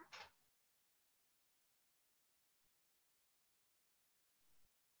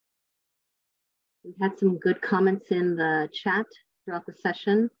 We had some good comments in the chat throughout the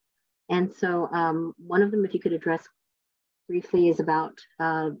session. And so one of them, if you could address briefly, is about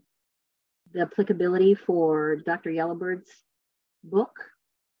the applicability for Dr. Yellowbird's book.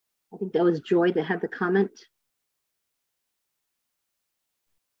 I think that was Joy that had the comment.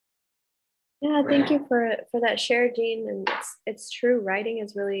 Yeah, thank you for that share, Jean. And it's true. Writing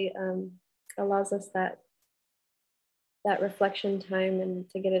is really allows us that reflection time and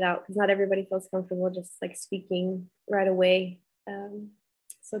to get it out, because not everybody feels comfortable just like speaking right away.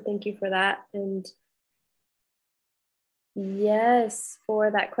 So thank you for that. And yes,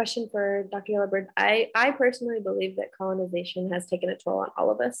 for that question for Dr. Yellowbird, I personally believe that colonization has taken a toll on all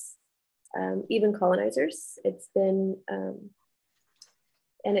of us, even colonizers. It's been,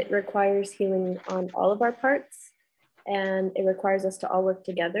 and it requires healing on all of our parts, and it requires us to all work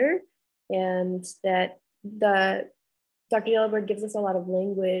together. And that Dr. Yellowbird gives us a lot of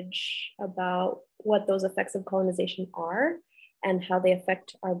language about what those effects of colonization are and how they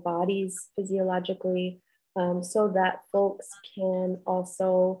affect our bodies physiologically, so that folks can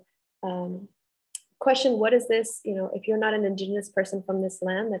also question, what is this, if you're not an Indigenous person from this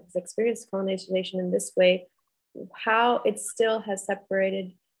land that has experienced colonization in this way, how it still has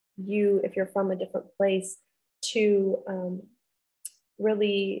separated you, if you're from a different place, to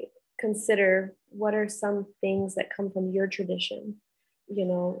really consider what are some things that come from your tradition,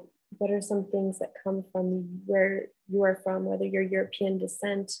 what are some things that come from where you are from, whether you're European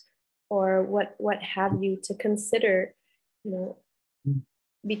descent or what have you, to consider,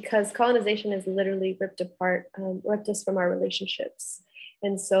 because colonization is literally ripped us from our relationships.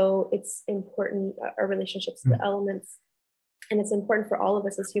 And so it's important, our relationships to the elements, and it's important for all of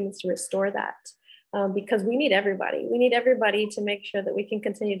us as humans to restore that. Because we need everybody. We need everybody to make sure that we can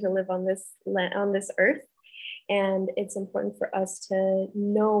continue to live on this earth. And it's important for us to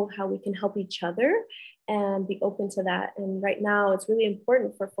know how we can help each other and be open to that. And right now, it's really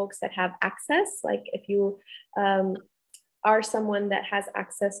important for folks that have access. Like if you are someone that has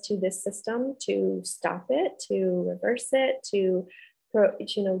access to this system, to stop it, to reverse it, to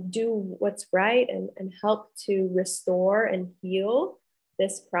do what's right and help to restore and heal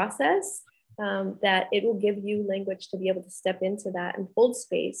this process. That it will give you language to be able to step into that and hold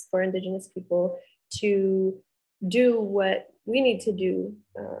space for Indigenous people to do what we need to do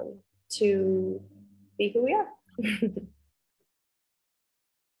to be who we are.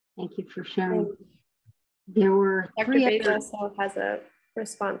 Thank you for sharing. There were Dr. Bates also has a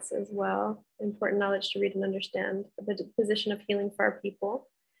response as well. Important knowledge to read and understand the position of healing for our people,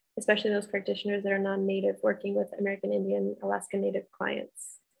 especially those practitioners that are non-native working with American Indian, Alaska Native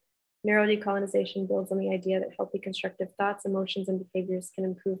clients. Neurodecolonization builds on the idea that healthy constructive thoughts, emotions, and behaviors can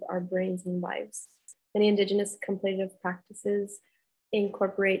improve our brains and lives. Many Indigenous contemplative practices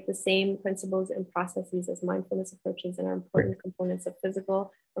incorporate the same principles and processes as mindfulness approaches and are important components of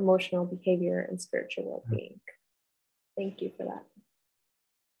physical, emotional, behavior, and spiritual well-being. Thank you for that.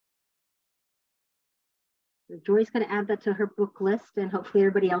 Joy's going to add that to her book list, and hopefully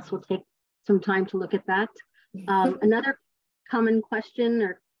everybody else will take some time to look at that. Another common question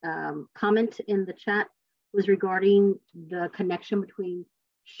or comment in the chat was regarding the connection between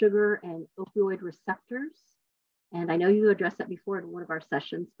sugar and opioid receptors. And I know you addressed that before in one of our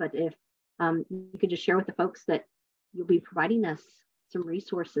sessions, but if you could just share with the folks that you'll be providing us some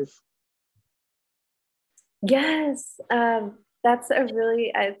resources. Yes, that's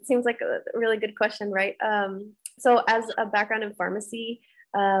it seems like a really good question, right? So as a background in pharmacy,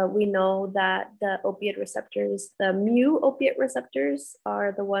 we know that the opiate receptors, the mu opiate receptors,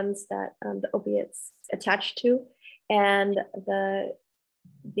 are the ones that the opiates attach to, and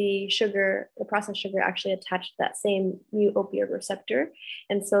the sugar, the processed sugar, actually attached to that same mu opiate receptor.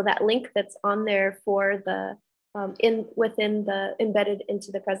 And so that link that's on there for the embedded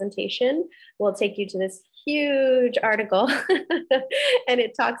into the presentation will take you to this huge article, and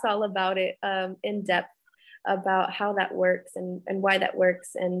it talks all about it in depth, about how that works and why that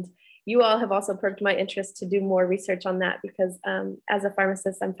works. And you all have also perked my interest to do more research on that, because as a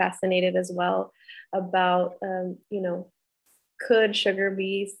pharmacist, I'm fascinated as well about, could sugar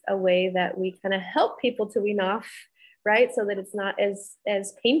be a way that we kind of help people to wean off, right? So that it's not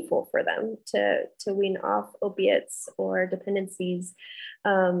as painful for them to wean off opiates or dependencies.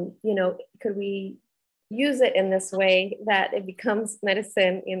 Could we use it in this way that it becomes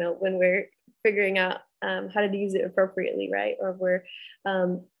medicine, when we're figuring out how to use it appropriately, right? Or we're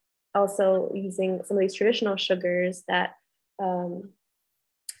also using some of these traditional sugars that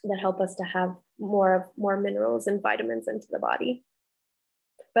that help us to have more minerals and vitamins into the body.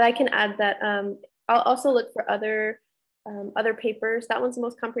 But I can add that I'll also look for other papers. That one's the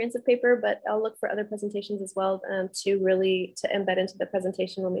most comprehensive paper, but I'll look for other presentations as well to embed into the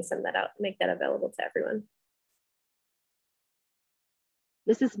presentation when we send that out, make that available to everyone.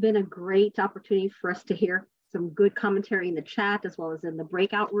 This has been a great opportunity for us to hear some good commentary in the chat, as well as in the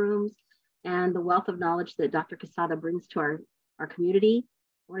breakout rooms, and the wealth of knowledge that Dr. Quesada brings to our community.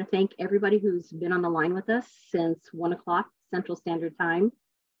 I want to thank everybody who's been on the line with us since 1 o'clock Central Standard Time.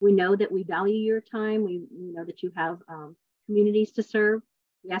 We know that we value your time. We know that you have communities to serve.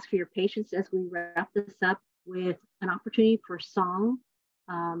 We ask for your patience as we wrap this up with an opportunity for song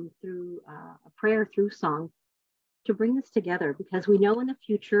through a prayer through song to bring this together, because we know in the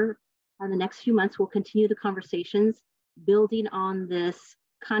future, in the next few months, we'll continue the conversations building on this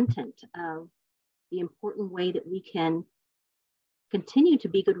content of the important way that we can continue to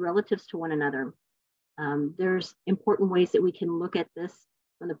be good relatives to one another. There's important ways that we can look at this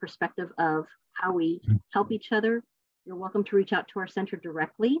from the perspective of how we help each other. You're welcome to reach out to our center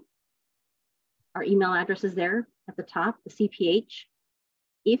directly. Our email address is there at the top, the CPH.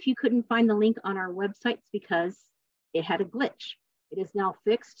 If you couldn't find the link on our website, it's because it had a glitch. It is now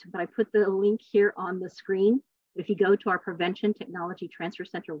fixed, but I put the link here on the screen. If you go to our Prevention Technology Transfer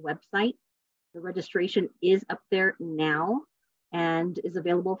Center website, the registration is up there now and is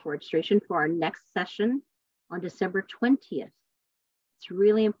available for registration for our next session on December 20th. It's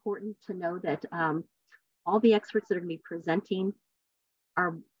really important to know that all the experts that are going to be presenting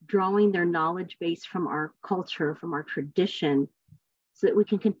are drawing their knowledge base from our culture, from our tradition, so that we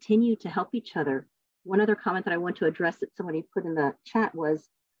can continue to help each other. One other comment that I want to address that somebody put in the chat was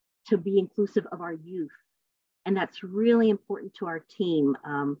to be inclusive of our youth. And that's really important to our team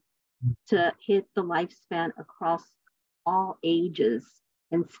to hit the lifespan across all ages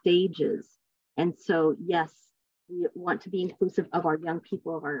and stages. And so, yes, we want to be inclusive of our young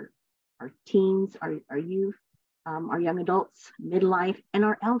people, of our teens, our youth, our young adults, midlife, and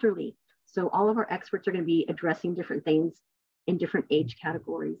our elderly. So all of our experts are going to be addressing different things in different age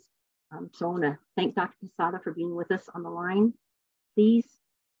categories. So I want to thank Dr. Quesada for being with us on the line. Please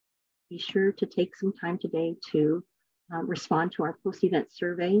be sure to take some time today to respond to our post-event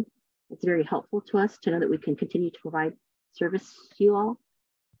survey. It's very helpful to us to know that we can continue to provide service to you all.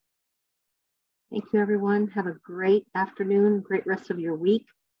 Thank you, everyone. Have a great afternoon, great rest of your week.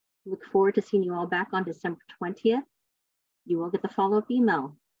 Look forward to seeing you all back on December 20th. You will get the follow-up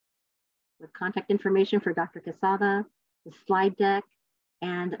email with contact information for Dr. Quesada, the slide deck,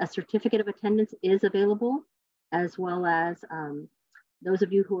 and a certificate of attendance is available, as well as those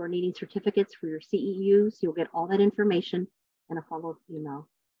of you who are needing certificates for your CEUs. You'll get all that information in a follow-up email.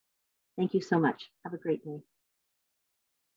 Thank you so much. Have a great day.